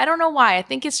opportunities. I don't know why. I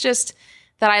think it's just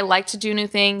that I like to do new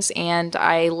things and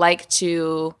I like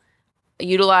to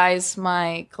utilize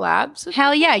my collabs.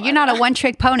 Hell yeah. You're not a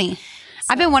one-trick pony.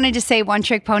 I've been wanting to say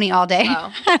one-trick pony all day.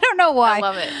 Oh. I don't know why. I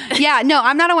love it. Yeah, no,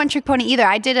 I'm not a one-trick pony either.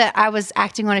 I was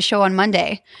acting on a show on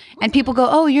Monday, and people go,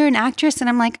 "Oh, you're an actress," and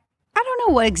I'm like, I don't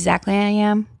know what exactly I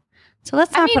am. So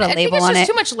let's not put a label on it. I think it's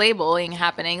just too much labeling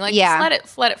happening. Like,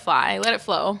 just let it fly, let it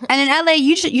flow. And in LA,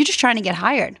 you're just trying to get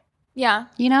hired. Yeah.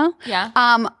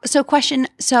 Yeah. So question.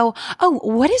 So,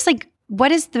 what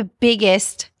is the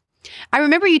biggest? I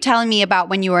remember you telling me about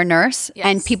when you were a nurse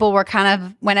and people were kind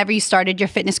of, whenever you started your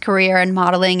fitness career and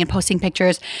modeling and posting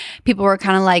pictures, people were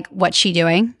kind of like, what's she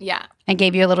doing? Yeah. And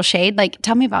gave you a little shade. Like,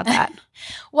 tell me about that.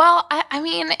 Well, I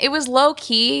mean, it was low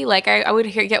key. Like, I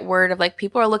would get word of like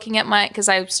people are looking at because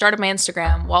I started my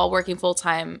Instagram while working full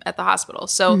time at the hospital.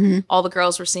 So all the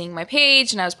girls were seeing my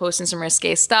page and I was posting some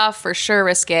risque stuff, for sure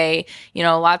risque,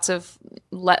 lots of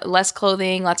less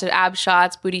clothing, lots of ab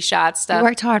shots, booty shots, stuff. You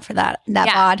worked hard for that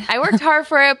bod. I worked hard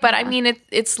for it, but I mean,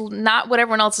 it's not what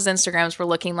everyone else's Instagrams were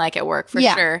looking like at work, for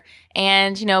sure.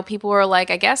 And, people were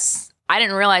like, I guess, I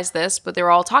didn't realize this, but they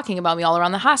were all talking about me all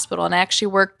around the hospital. And I actually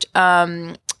worked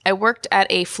at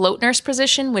a float nurse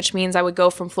position, which means I would go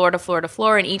from floor to floor to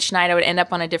floor. And each night I would end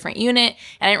up on a different unit.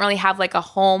 And I didn't really have like a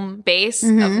home base of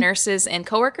nurses and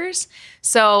coworkers.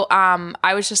 So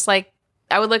I was just like,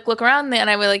 I would like look around and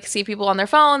I would like see people on their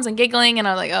phones and giggling. And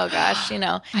I was like, oh gosh,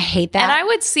 I hate that. And I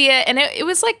would see it. And it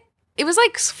was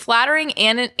like flattering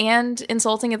and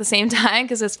insulting at the same time,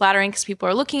 because it's flattering because people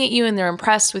are looking at you and they're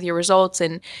impressed with your results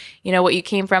and what you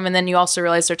came from, and then you also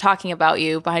realize they're talking about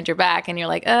you behind your back and you're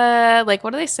like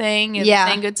what are they saying? And they're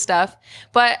saying good stuff.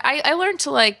 But I learned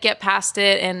to like get past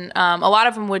it, and a lot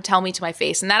of them would tell me to my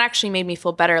face, and that actually made me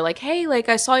feel better. Like, hey, like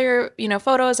I saw your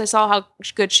photos, I saw how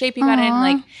good shape you got in.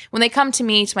 Like when they come to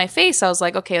me to my face, I was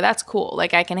like, okay, that's cool.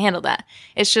 Like I can handle that.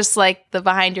 It's just like the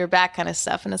behind your back kind of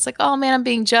stuff, and it's like, oh man, I'm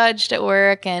being judged at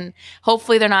work, and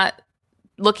hopefully they're not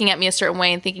looking at me a certain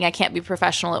way and thinking I can't be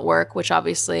professional at work, which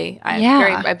obviously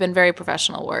I've been very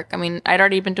professional at work. I mean, I'd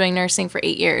already been doing nursing for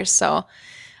 8 years, so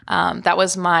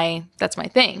that's my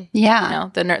thing. Yeah.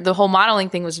 The whole modeling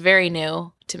thing was very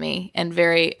new to me, and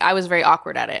I was very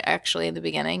awkward at it actually in the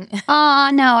beginning. Oh,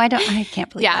 no, I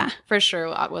can't believe that. Yeah, for sure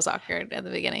I was awkward at the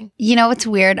beginning. It's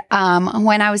weird.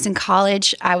 When I was in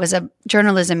college, I was a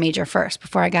journalism major first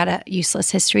before I got a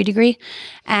useless history degree.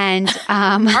 And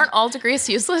aren't all degrees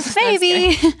useless?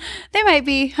 Maybe. They might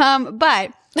be.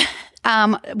 But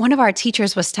one of our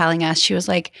teachers was telling us, she was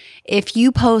like, if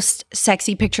you post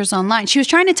sexy pictures online, she was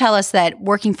trying to tell us that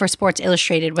working for Sports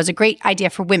Illustrated was a great idea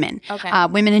for women. Okay.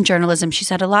 Women in journalism. She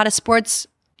said a lot of sports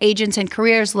agents and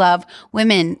careers love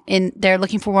women, they're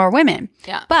looking for more women.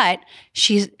 Yeah. But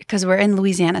because we're in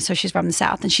Louisiana, so she's from the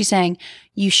South, and she's saying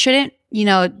you shouldn't,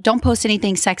 don't post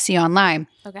anything sexy online.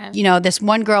 Okay. This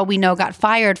one girl we know got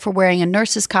fired for wearing a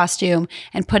nurse's costume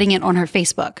and putting it on her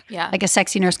Facebook. Yeah. Like a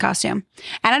sexy nurse costume.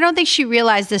 And I don't think she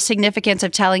realized the significance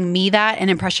of telling me that, an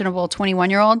impressionable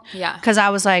 21-year-old. Yeah. Because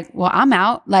I was like, well, I'm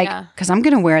out. Like, because I'm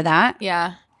going to wear that.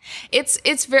 Yeah.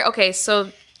 It's very okay.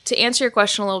 So to answer your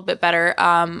question a little bit better,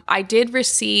 I did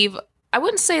receive, I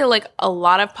wouldn't say like a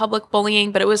lot of public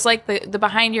bullying, but it was like the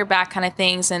behind your back kind of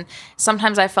things. And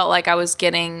sometimes I felt like I was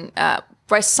getting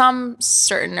by some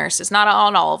certain nurses, not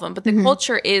on all of them, but the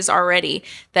culture is already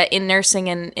that in nursing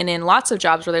and in lots of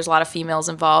jobs where there's a lot of females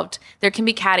involved, there can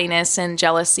be cattiness and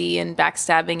jealousy and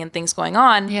backstabbing and things going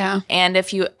on. Yeah. And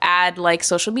if you add like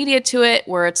social media to it,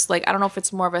 where it's like, I don't know if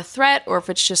it's more of a threat or if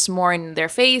it's just more in their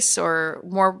face or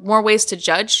more ways to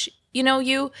judge,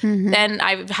 then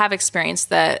I have experienced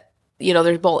that.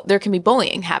 There can be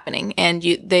bullying happening, and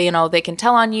they can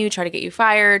tell on you, try to get you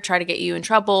fired, try to get you in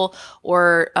trouble,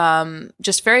 or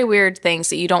just very weird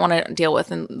things that you don't want to deal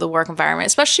with in the work environment,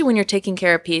 especially when you're taking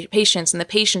care of patients, and the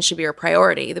patient should be your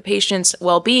priority. The patient's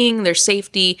well-being, their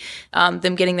safety,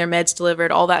 them getting their meds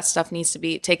delivered, all that stuff needs to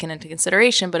be taken into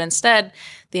consideration. But instead,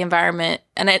 the environment,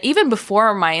 and even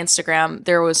before my Instagram,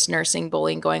 there was nursing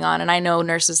bullying going on, and I know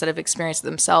nurses that have experienced it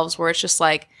themselves, where it's just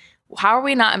like, how are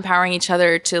we not empowering each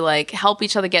other to like help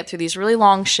each other get through these really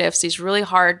long shifts, these really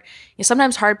hard,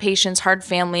 sometimes hard patients, hard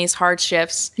families, hard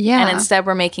shifts. Yeah. And instead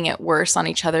we're making it worse on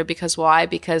each other because why?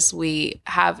 Because we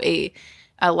have a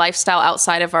lifestyle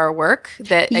outside of our work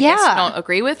that I guess you don't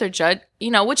agree with or judge,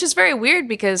 which is very weird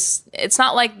because it's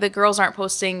not like the girls aren't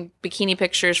posting bikini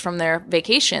pictures from their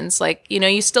vacations. Like,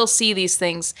 you still see these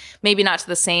things, maybe not to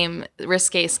the same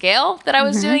risque scale that I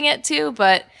was doing it to,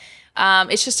 but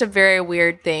it's just a very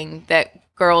weird thing that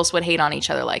girls would hate on each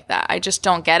other like that. I just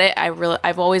don't get it.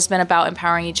 I've always been about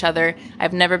empowering each other.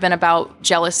 I've never been about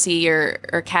jealousy or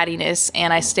cattiness,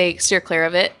 and I steer clear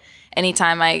of it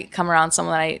anytime I come around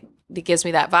someone that gives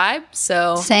me that vibe.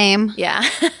 So same. Yeah.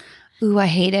 Ooh, I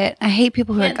hate it. I hate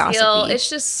people who are gossipy. It's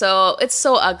just it's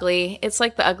so ugly. It's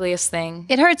like the ugliest thing.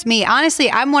 It hurts me. Honestly,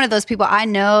 I'm one of those people. I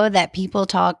know that people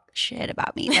talk shit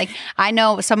about me. Like, I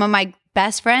know some of my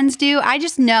best friends do. I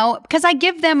just know because I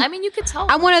give them. I mean, you could tell.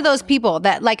 I'm one of those people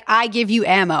that like I give you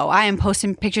ammo. I am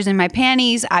posting pictures in my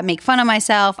panties. I make fun of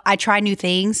myself. I try new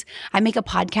things. I make a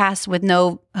podcast with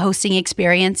no hosting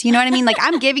experience. You know what I mean? Like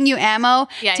I'm giving you ammo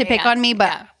to pick on me,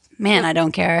 but man, I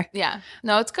don't care. Yeah,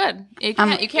 no, it's good. You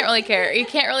can't really care. You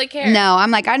can't really care. No, I'm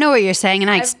like I know what you're saying,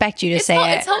 and I expect you to say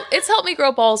it. It's helped me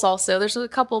grow balls. Also, there's a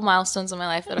couple milestones in my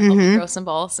life that have helped me grow some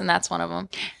balls, and that's one of them.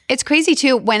 It's crazy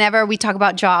too whenever we talk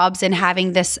about jobs and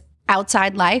having this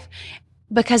outside life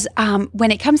because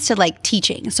when it comes to like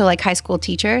teaching, so like high school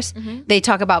teachers, they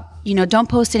talk about, don't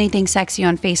post anything sexy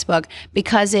on Facebook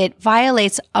because it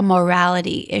violates a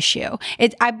morality issue.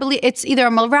 I believe it's either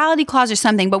a morality clause or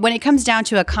something, but when it comes down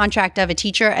to a contract of a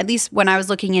teacher, at least when I was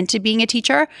looking into being a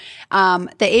teacher,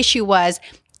 the issue was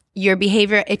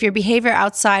if your behavior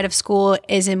outside of school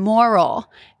is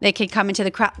immoral, they can come into the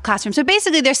classroom. So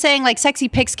basically they're saying like sexy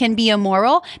pics can be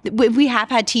immoral. We have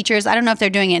had teachers, I don't know if they're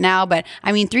doing it now, but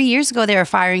I mean 3 years ago they were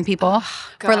firing people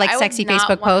for like sexy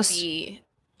Facebook posts.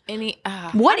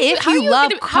 What if you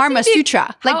love Karma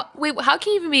Sutra? How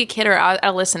can you even be a kid or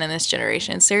adolescent in this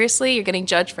generation? Seriously, you're getting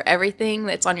judged for everything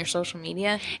that's on your social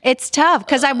media? It's tough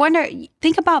because I wonder,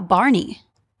 think about Barney.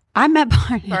 I met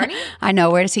Barney. Barney? I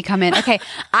know. Where does he come in? Okay.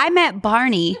 I met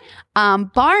Barney.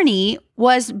 Barney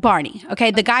was Barney. Okay.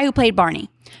 The guy who played Barney.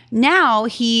 Now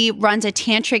he runs a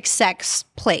tantric sex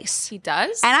place. He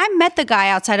does? And I met the guy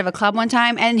outside of a club one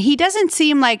time and he doesn't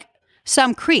seem like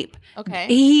some creep.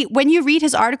 Okay. When you read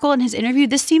his article and his interview,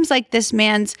 this seems like this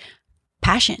man's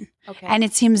passion. Okay. And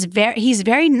it seems he's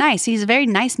very nice. He's a very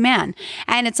nice man.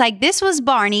 And it's like, this was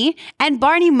Barney and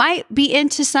Barney might be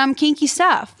into some kinky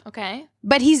stuff. Okay.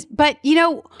 But is he why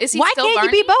can't Barney? You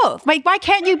be both? Like, why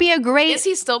can't you be a great... Is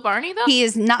he still Barney, though? He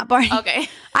is not Barney. Okay.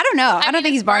 I don't know. I don't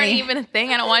think he's Barney. Even a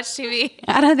thing? I don't watch TV.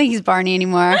 I don't think he's Barney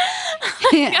anymore.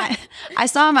 I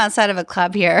saw him outside of a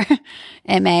club here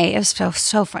in May. It was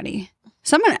so funny.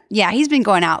 He's been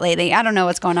going out lately. I don't know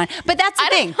what's going on. But that's the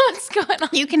thing. I don't know what's going on.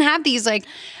 You can have these like,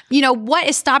 what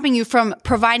is stopping you from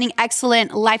providing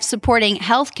excellent life-supporting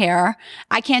health care?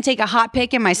 I can't take a hot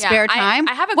pic in my spare time.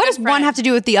 What does one have to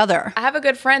do with the other? I have a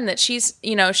good friend that she's,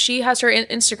 she has her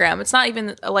Instagram. It's not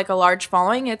even like a large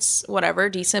following. It's whatever,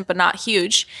 decent, but not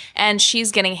huge. And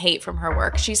she's getting hate from her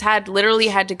work. She's literally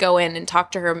had to go in and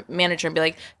talk to her manager and be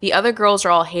like, the other girls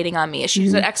are all hating on me.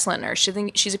 She's an excellent nurse.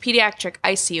 She's a pediatric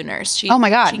ICU nurse. Oh my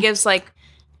God.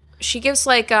 She gives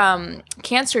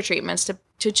cancer treatments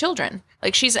to children.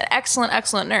 Like she's an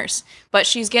excellent nurse, but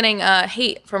she's getting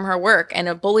hate from her work and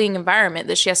a bullying environment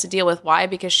that she has to deal with. Why?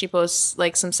 Because she posts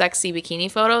like some sexy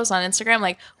bikini photos on Instagram.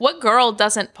 Like what girl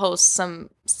doesn't post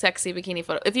some sexy bikini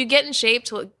photo. If you get in shape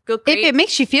to go if it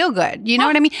makes you feel good, you know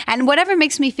what I mean? And whatever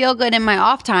makes me feel good in my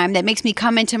off time, that makes me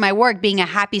come into my work being a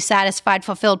happy, satisfied,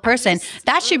 fulfilled person,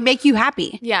 that should make you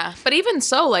happy. Yeah. But even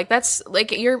so, like, that's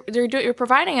like you're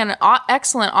providing an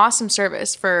excellent, awesome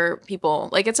service for people.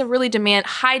 Like, it's a really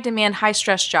high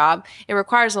stress job. It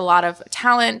requires a lot of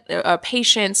talent,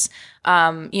 patience,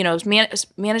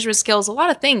 management skills, a lot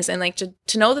of things. And like to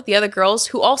know that the other girls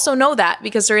who also know that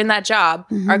because they're in that job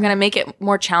are going to make it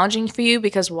more challenging for you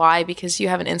because why? Because you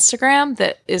have an Instagram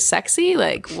that is sexy.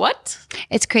 Like, what?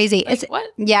 It's crazy. Like, what?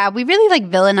 Yeah. We really like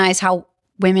villainize how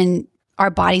women,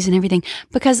 our bodies and everything,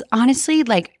 because honestly,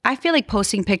 like, I feel like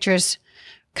posting pictures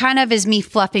kind of is me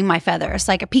fluffing my feathers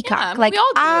like a peacock. Yeah, like,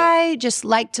 I just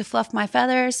like to fluff my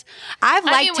feathers. I've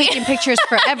liked taking pictures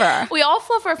forever. We all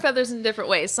fluff our feathers in different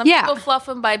ways. Some people fluff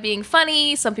them by being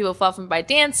funny. Some people fluff them by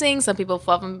dancing. Some people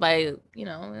fluff them by,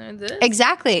 this.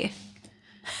 Exactly.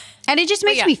 And it just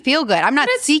makes me feel good. I'm not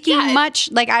seeking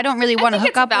much. Like, I don't really want to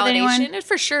hook up with anyone. It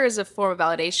for sure is a form of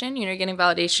validation. You're getting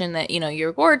validation that,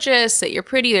 you're gorgeous, that you're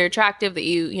pretty, you're attractive, that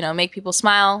you make people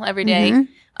smile every day.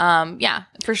 Yeah,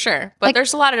 for sure. But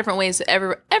there's a lot of different ways that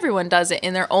everyone does it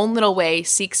in their own little way,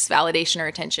 seeks validation or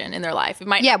attention in their life. It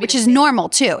might which is normal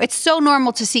too. It's so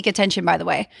normal to seek attention, by the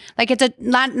way. Like, it's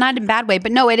not in a bad way,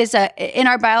 but no, it is in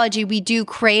our biology,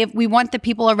 we want the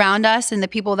people around us and the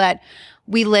people that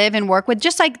we live and work with,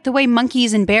 just like the way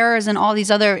monkeys and bears and all these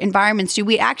other environments do.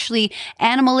 We actually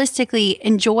animalistically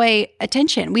enjoy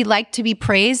attention. We like to be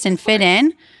praised and fit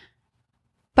in.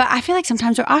 But I feel like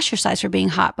sometimes we're ostracized for being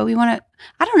hot, but we want to,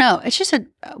 I don't know. It's just a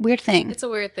weird thing. It's a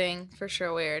weird thing, for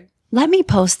sure weird. Let me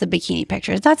post the bikini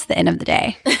pictures. That's the end of the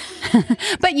day.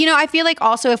 But, I feel like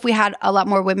also if we had a lot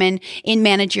more women in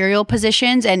managerial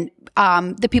positions and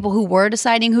the people who were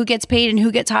deciding who gets paid and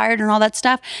who gets hired and all that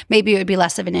stuff, maybe it would be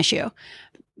less of an issue.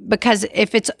 Because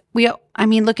if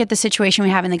look at the situation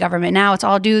we have in the government now. It's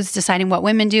all dudes deciding what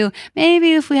women do.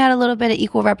 Maybe if we had a little bit of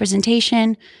equal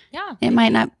representation, it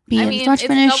might not be as much of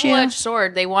an issue. It's a double-edged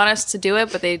sword. They want us to do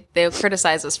it, but they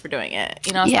criticize us for doing it.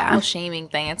 It's not a whole shaming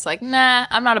thing. It's like, nah,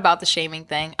 I'm not about the shaming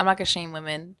thing. I'm not going to shame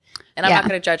women. And I'm not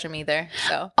going to judge them either.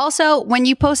 So also, when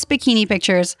you post bikini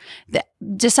pictures,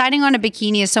 deciding on a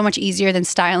bikini is so much easier than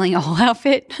styling a whole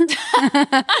outfit.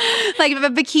 Like, if a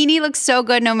bikini looks so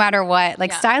good no matter what,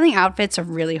 like styling outfits are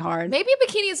really hard. Maybe a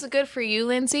bikini is good for you,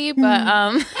 Lindsay, but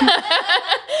I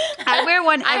wear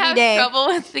one every day. I have trouble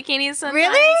with bikinis sometimes.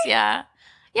 Really? Yeah.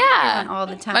 Yeah. All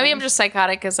the time. Maybe I'm just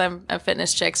psychotic because I'm a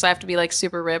fitness chick, so I have to be like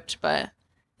super ripped, but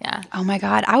yeah. Oh my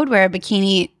God. I would wear a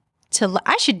bikini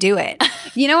I should do it.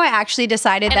 I actually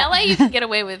decided that in LA you can get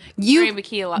away with wearing a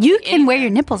bikini a lot. You can wear your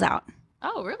nipples out.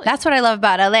 Oh, really? That's what I love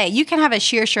about LA. You can have a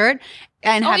sheer shirt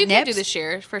and have you nips. Can do the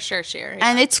sheer, for sure, sheer. Yeah.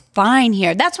 And it's fine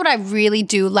here. That's what I really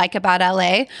do like about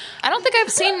LA. I don't think I've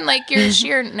seen like your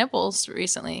sheer nipples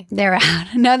recently. They're out.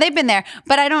 No, they've been there,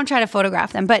 but I don't try to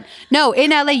photograph them. But no,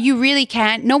 in LA, you really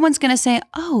can't. No one's going to say,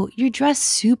 oh, you're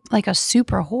dressed like a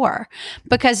super whore.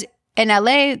 Because in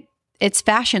LA, it's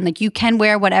fashion. Like, you can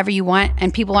wear whatever you want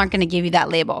and people aren't going to give you that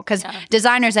label because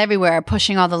designers everywhere are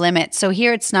pushing all the limits. So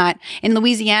here it's not. In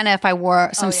Louisiana, if I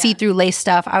wore some see-through lace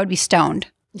stuff, I would be stoned.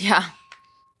 Yeah.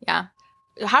 Yeah.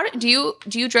 How do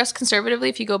you dress conservatively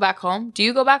if you go back home? Do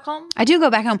you go back home? I do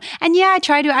go back home. And I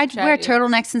try to. I wear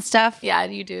turtlenecks and stuff. Yeah,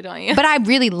 you do, don't you? But I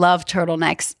really love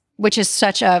turtlenecks, which is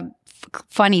such a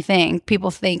funny thing.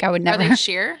 People think I would never. Are they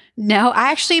sheer? No,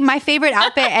 my favorite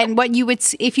outfit and what you would,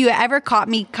 if you ever caught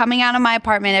me coming out of my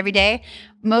apartment every day,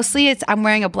 mostly I'm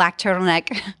wearing a black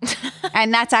turtleneck.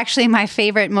 And that's actually my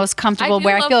favorite, most comfortable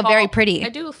wear. I feel very pretty. I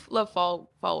do love fall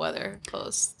weather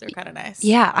clothes. They're kind of nice.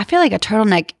 Yeah, I feel like a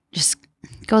turtleneck just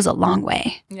goes a long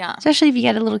way. Yeah. Especially if you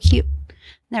get a little cute.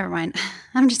 Never mind.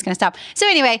 I'm just going to stop. So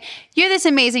anyway, you're this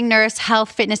amazing nurse,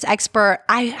 health, fitness expert.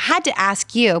 I had to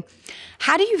ask you,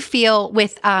 how do you feel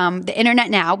with the internet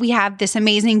now? We have this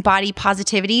amazing body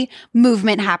positivity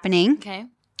movement happening. Okay.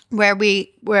 Where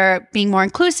we're being more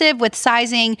inclusive with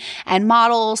sizing and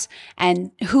models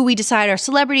and who we decide are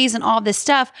celebrities and all this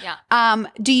stuff. Yeah. Where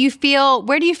do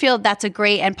you feel that's a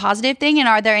great and positive thing? And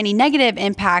are there any negative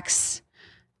impacts?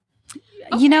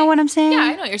 Okay. You know what I'm saying? Yeah,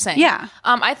 I know what you're saying. Yeah.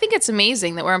 I think it's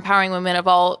amazing that we're empowering women of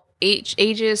all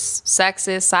ages,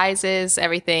 sexes, sizes,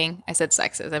 everything. I said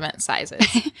sexes. I meant sizes.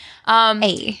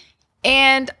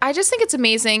 And I just think it's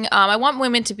amazing. I want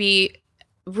women to be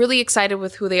really excited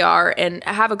with who they are and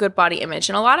have a good body image.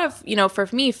 And a lot of, for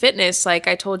me, fitness, like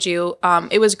I told you,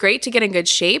 it was great to get in good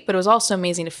shape, but it was also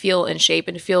amazing to feel in shape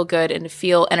and to feel good and to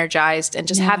feel energized and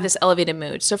just have this elevated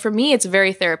mood. So for me, it's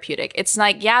very therapeutic. It's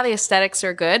like, yeah, the aesthetics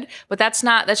are good, but that's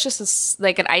just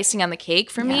like an icing on the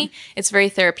cake for me. It's very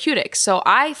therapeutic. So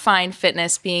I find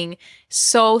fitness being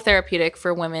so therapeutic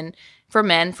for women, for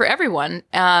men, for everyone,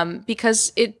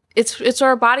 because it's what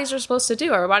our bodies are supposed to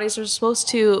do. Our bodies are supposed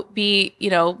to be,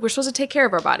 we're supposed to take care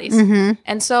of our bodies.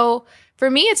 And so for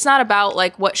me, it's not about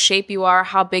like what shape you are,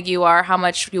 how big you are, how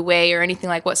much you weigh, or anything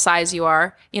like what size you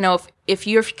are. If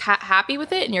you're happy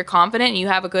with it and you're confident and you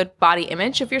have a good body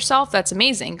image of yourself, that's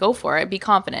amazing. Go for it. Be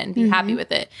confident and be happy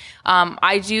with it.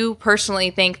 I do personally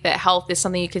think that health is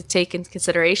something you could take into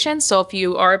consideration. So if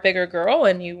you are a bigger girl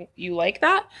and you like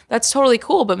that, that's totally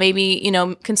cool. But maybe,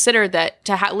 consider that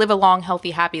to live a long,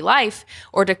 healthy, happy life,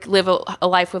 or to live a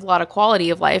life with a lot of quality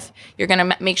of life, you're going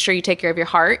to make sure you take care of your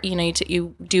heart.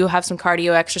 You do have some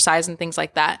cardio exercise and things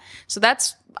like that. So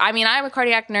I'm a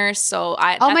cardiac nurse, so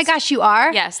oh my gosh, you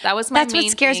are? Yes, that was my That's main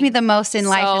what scares thing. me the most in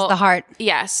life is the heart.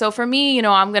 Yeah, so for me,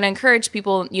 I'm going to encourage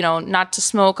people, not to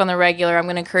smoke on the regular. I'm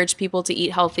going to encourage people to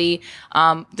eat healthy,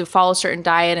 to follow a certain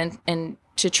diet and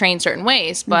to train certain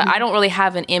ways. But I don't really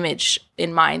have an image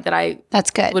in mind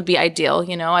that's good. would be ideal.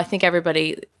 I think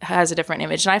everybody has a different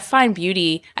image. And I find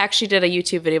beauty, I actually did a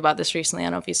YouTube video about this recently. I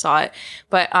don't know if you saw it,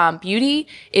 but beauty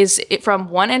is from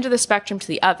one end of the spectrum to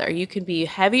the other. You can be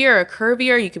heavier or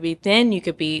curvier. You could be thin. You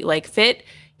could be like fit,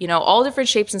 all different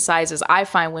shapes and sizes. I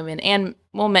find women and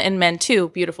men too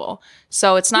beautiful.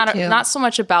 So it's not so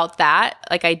much about that,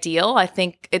 like ideal. I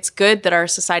think it's good that our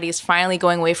society is finally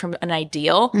going away from an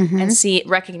ideal and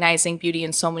recognizing beauty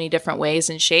in so many different ways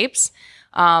and shapes.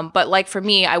 But like for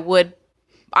me,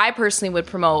 I personally would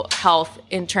promote health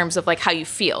in terms of like how you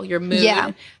feel, your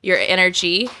mood, your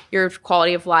energy, your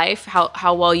quality of life,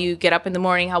 how well you get up in the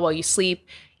morning, how well you sleep,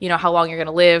 how long you're going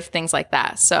to live, things like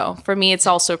that. So for me, it's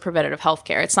also preventative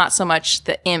healthcare. It's not so much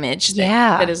the image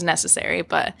that is necessary,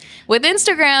 but with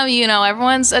Instagram,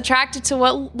 everyone's attracted to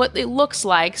what it looks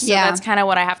like. So that's kind of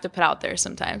what I have to put out there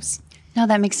sometimes. No,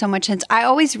 that makes so much sense. I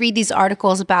always read these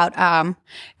articles about,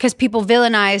 because people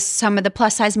villainize some of the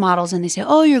plus size models and they say,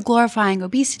 oh, you're glorifying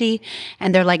obesity.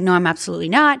 And they're like, no, I'm absolutely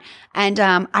not. And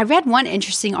I read one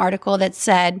interesting article that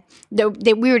said that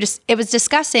it was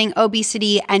discussing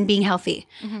obesity and being healthy.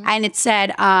 And it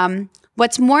said,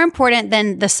 what's more important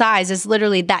than the size is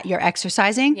literally that you're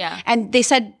exercising. Yeah. And they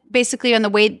said basically on the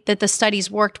way that the studies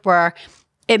worked were,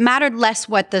 it mattered less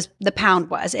what the pound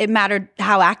was. It mattered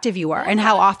how active you were and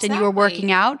how often you were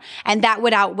working out. And that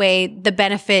would outweigh the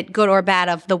benefit, good or bad,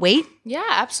 of the weight. Yeah,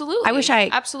 absolutely.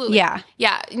 Absolutely. Yeah.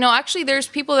 Yeah. Actually, there's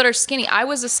people that are skinny. I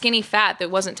was a skinny fat that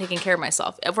wasn't taking care of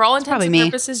myself. For all intents and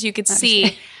purposes, you could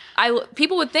see...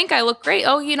 people would think I look great.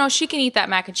 Oh, she can eat that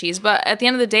mac and cheese. But at the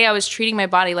end of the day, I was treating my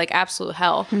body like absolute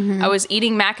hell. I was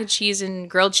eating mac and cheese and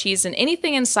grilled cheese and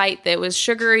anything in sight that was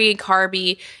sugary,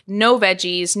 carby, no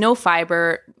veggies, no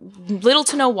fiber, little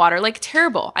to no water, like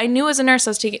terrible. I knew as a nurse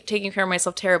I was taking care of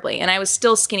myself terribly, and I was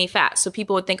still skinny fat. So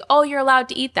people would think, oh, you're allowed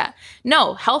to eat that.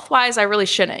 No, health-wise, I really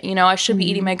shouldn't. I should be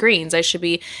eating my greens. I should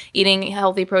be eating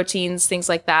healthy proteins, things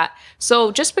like that.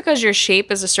 So just because your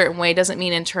shape is a certain way doesn't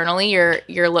mean internally you're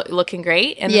looking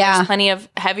great. And there's plenty of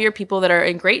heavier people that are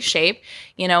in great shape,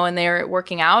 and they're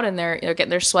working out and they're getting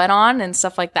their sweat on and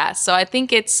stuff like that. So I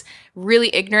think it's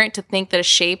really ignorant to think that a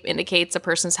shape indicates a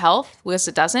person's health, because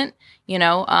it doesn't,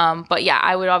 but yeah,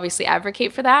 I would obviously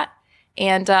advocate for that.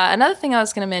 And another thing I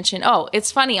was going to mention,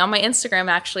 it's funny, on my Instagram,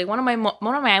 actually, one of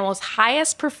my most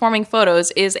highest performing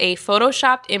photos is a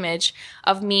photoshopped image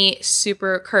of me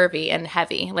super curvy and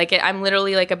heavy. Like I'm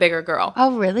literally like a bigger girl.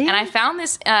 Oh, really? And I found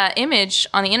this image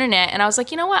on the internet, and I was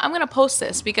like, you know what? I'm going to post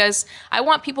this because I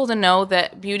want people to know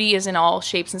that beauty is in all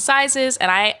shapes and sizes.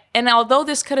 And although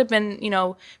this could have been,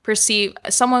 perceived,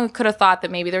 someone could have thought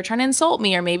that maybe they're trying to insult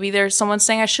me, or maybe there's someone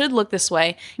saying I should look this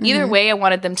way. Either way, I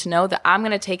wanted them to know that I'm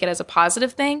going to take it as a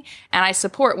positive thing, and I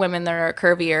support women that are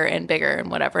curvier and bigger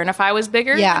and whatever. And if I was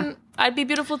bigger, then I'd be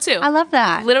beautiful too. I love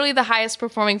that. Literally the highest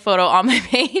performing photo on my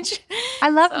page. I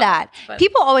love that.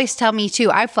 People always tell me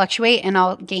too, I fluctuate and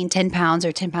I'll gain 10 pounds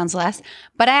or 10 pounds less.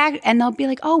 But and they'll be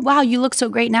like, oh, wow, you look so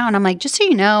great now. And I'm like, just so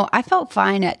you know, I felt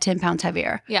fine at 10 pounds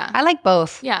heavier. Yeah. I like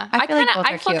both. Yeah. I feel like both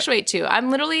are fluctuate too. I'm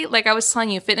literally, like I was telling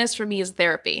you, fitness for me is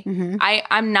therapy.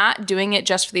 I'm not doing it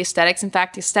just for the aesthetics. In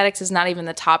fact, aesthetics is not even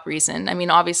the top reason. I mean,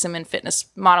 obviously I'm in fitness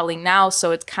modeling now,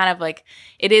 so it's kind of like,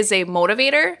 it is a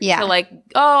motivator to like,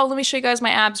 oh, let me show you guys my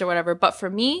abs or whatever. But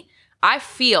for me, I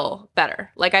feel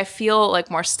better. Like I feel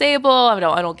like more stable. I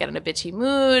don't get in a bitchy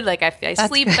mood. Like I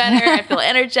sleep better. I feel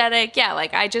energetic. Yeah.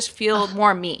 Like I just feel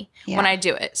more me when I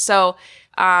do it. So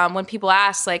when people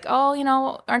ask like,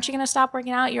 oh, aren't you going to stop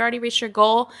working out? You already reached your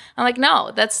goal. I'm like,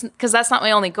 no, that's because that's not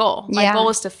my only goal. My goal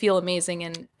is to feel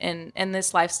amazing. And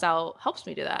this lifestyle helps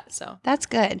me do that. So that's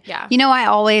good. Yeah.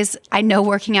 I know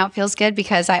working out feels good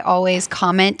because I always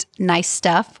comment nice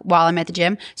stuff while I'm at the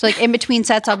gym. So like in between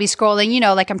sets, I'll be scrolling,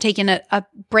 like I'm taking a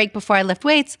break before I lift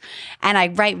weights and I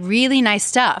write really nice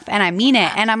stuff and I mean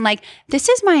it. And I'm like, this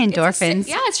is my endorphins.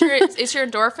 It's your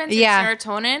endorphins. Yeah. It's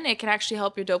serotonin. It can actually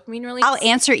help your dopamine release. I'll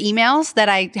answer emails that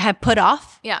I have put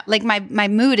off. Yeah. Like my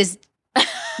mood is,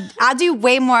 I'll do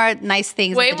way more nice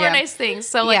things. Way more nice things.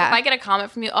 So like if I get a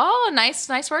comment from you, oh, nice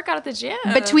workout at the gym.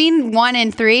 Between 1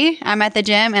 and 3, I'm at the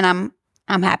gym and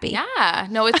I'm happy. Yeah.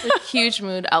 No, it's a huge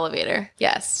mood elevator.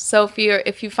 Yes. So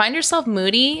if you find yourself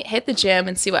moody, hit the gym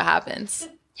and see what happens.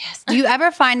 Yes. Do you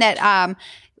ever find that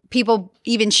people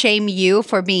even shame you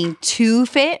for being too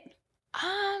fit?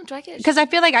 Do I get? Because I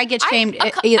feel like I get shamed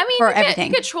for everything.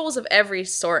 You get trolls of every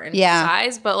sort and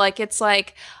size, but like it's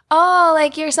like, oh,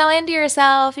 like you're so into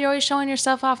yourself. You're always showing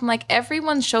yourself off. I'm like,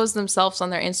 everyone shows themselves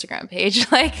on their Instagram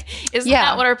page. Like, isn't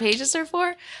that what our pages are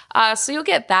for? So you'll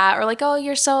get that, or like, oh,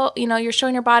 you're so, you're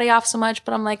showing your body off so much.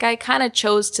 But I'm like, I kind of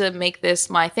chose to make this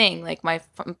my thing. Like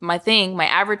my thing, my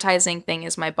advertising thing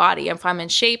is my body. If I'm in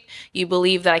shape, you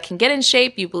believe that I can get in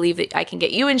shape. You believe that I can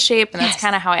get you in shape, and that's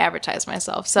kind of how I advertise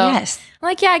myself. So I'm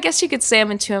like, yeah, I guess you could say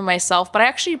I'm in tune myself, but I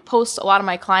actually post a lot of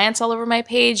my clients all over my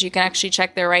page. You can actually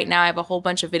check there right now. I have a whole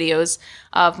bunch of videos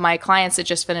of my clients that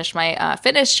just finished my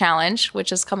fitness challenge,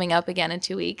 which is coming up again in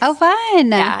 2 weeks. Oh, fun.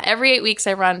 Yeah. Every 8 weeks,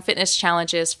 I run fitness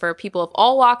challenges for people of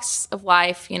all walks of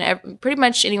life, pretty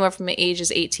much anywhere from the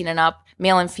ages 18 and up,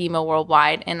 male and female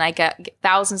worldwide. And I get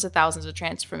thousands and thousands of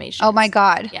transformations. Oh my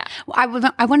God. Yeah. I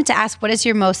wanted to ask, what is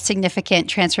your most significant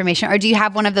transformation? Or do you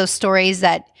have one of those stories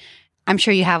that I'm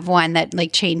sure you have one that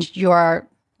like changed your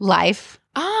life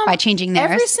by changing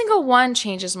theirs? Every single one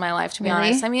changes my life, to be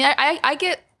honest. I mean, I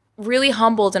get really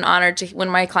humbled and honored when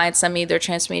my clients send me their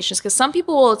transformations, because some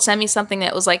people will send me something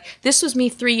that was like, this was me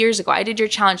 3 years ago. I did your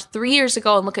challenge 3 years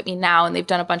ago and look at me now. And they've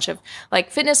done a bunch of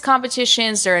like fitness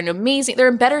competitions. They're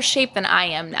in better shape than I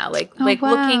am now.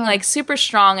 Looking like super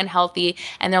strong and healthy.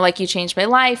 And they're like, you changed my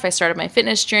life. I started my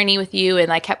fitness journey with you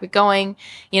and I kept it going.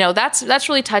 That's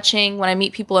really touching when I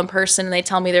meet people in person and they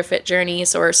tell me their fit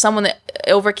journeys, or someone that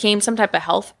overcame some type of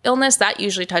health illness. That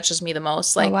usually touches me the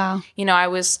most. Like,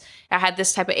 I had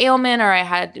this type of ailment, or I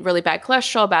had really bad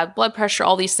cholesterol, bad blood pressure,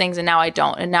 all these things. And now I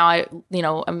don't. And now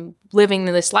I'm living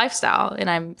this lifestyle and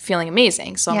I'm feeling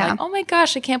amazing. So I'm like, oh my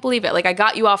gosh, I can't believe it. Like I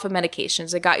got you off of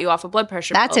medications. I got you off of blood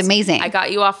pressure pills. That's amazing. I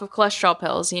got you off of cholesterol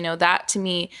pills. That to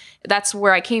me, that's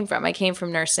where I came from. I came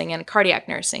from nursing and cardiac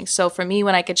nursing. So for me,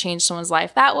 when I could change someone's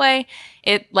life that way,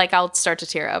 I'll start to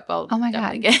tear up. Oh my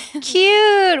God.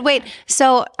 Cute. Wait,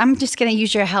 so I'm just going to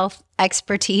use your health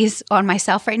expertise on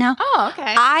myself right now. Oh,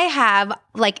 okay. I have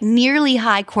like nearly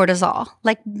high cortisol,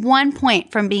 like 1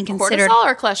 point from being considered. Cortisol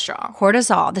or cholesterol?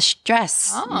 Cortisol, the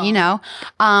stress,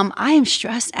 I am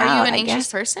stressed out. Are you an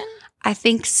anxious person? I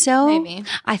think so. Maybe.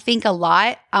 I think a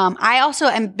lot. I also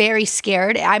am very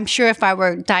scared. I'm sure if I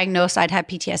were diagnosed, I'd have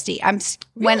PTSD.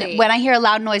 Really? When I hear a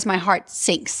loud noise, my heart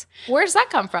sinks. Where does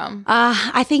that come from?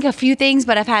 I think a few things,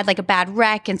 but I've had like a bad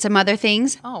wreck and some other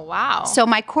things. Oh, wow. So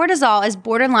my cortisol is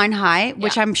borderline high,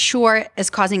 which I'm sure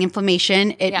is causing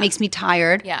inflammation. It makes me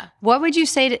tired. Yeah. What would you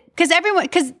say because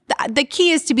the key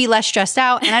is to be less stressed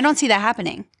out, and I don't see that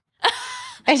happening.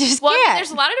 I just can't. There's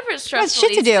a lot of different stress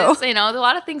shit to do. A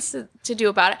lot of things to do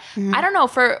about it. Mm-hmm. I don't know.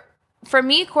 For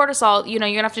me, cortisol, you're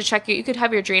going to have to check you could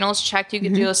have your adrenals checked. You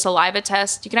could do a saliva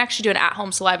test. You can actually do an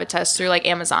at-home saliva test through like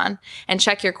Amazon and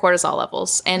check your cortisol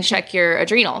levels and check your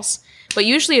adrenals. But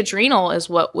usually adrenal is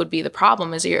what would be the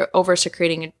problem, is you're over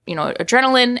secreting,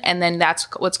 adrenaline, and then that's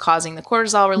what's causing the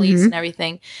cortisol release and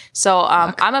everything. So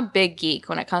I'm a big geek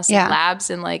when it comes to labs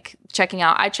and like checking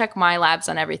out. I check my labs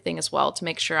on everything as well to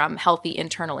make sure I'm healthy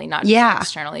internally, not just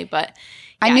externally. But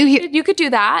I knew you could do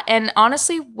that. And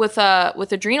honestly, with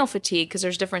adrenal fatigue, because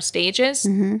there's different stages,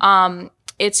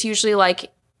 it's usually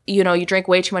like, you drink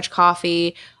way too much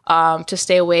coffee to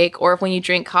stay awake, or if when you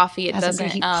drink coffee, it doesn't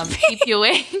keep you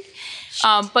awake.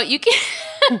 But you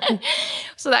can,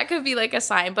 so that could be like a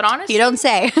sign. But honestly, you don't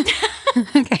say.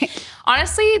 Okay.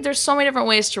 Honestly, there's so many different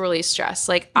ways to release stress.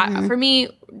 Like for me,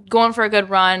 going for a good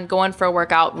run, going for a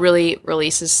workout really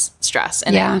releases stress,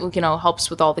 and it helps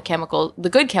with all the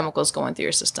good chemicals going through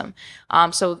your system.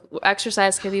 So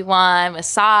exercise could be one,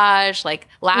 massage, like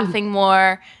laughing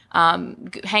more,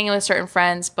 hanging with certain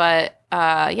friends. But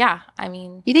yeah, I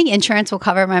mean, you think insurance will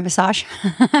cover my massage?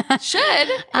 Should.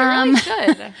 It really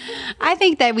should. I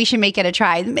think that we should make it a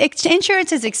try.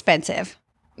 Insurance is expensive.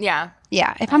 Yeah.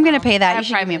 Yeah. If I'm going to pay that, you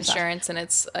should give me insurance, and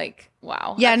it's like,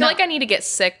 wow. Yeah, I feel like I need to get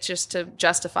sick just to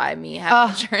justify me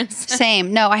having insurance.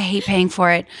 Same. No, I hate paying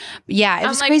for it. Yeah, it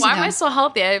was crazy. Why am I so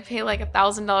healthy? I pay like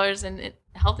 $1,000 in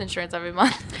health insurance every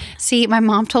month. See, my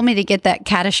mom told me to get that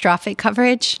catastrophic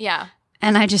coverage. Yeah.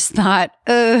 And I just thought,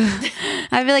 ugh,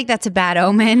 I feel like that's a bad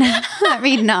omen. I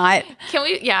mean, not. Can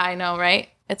we? Yeah, I know, right?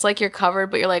 It's like you're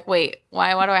covered, but you're like, wait,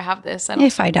 why do I have this?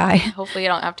 If I die. Hopefully you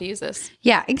don't have to use this.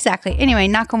 Yeah, exactly. Anyway,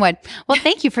 knock on wood. Well,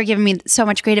 thank you for giving me so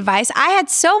much great advice. I had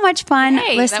so much fun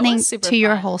listening to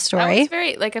your whole story. That was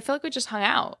very, I feel like we just hung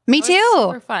out. Me too.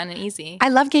 Super fun and easy. I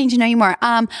love getting to know you more.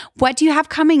 What do you have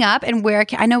coming up, and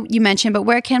I know you mentioned, but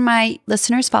where can my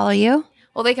listeners follow you?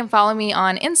 Well, they can follow me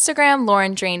on Instagram,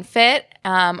 Lauren Drain Fit.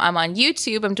 I'm on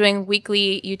YouTube. I'm doing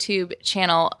weekly YouTube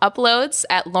channel uploads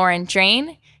at Lauren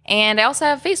Drain. And I also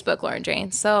have Facebook, Lauren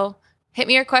Drain. So hit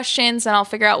me your questions and I'll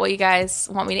figure out what you guys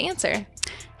want me to answer.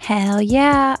 Hell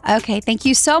yeah. Okay. Thank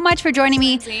you so much for joining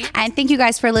me. And thank you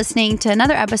guys for listening to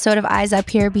another episode of Eyes Up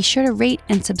Here. Be sure to rate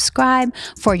and subscribe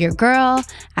for your girl.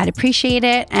 I'd appreciate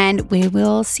it. And we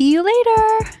will see you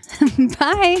later.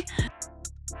 Bye.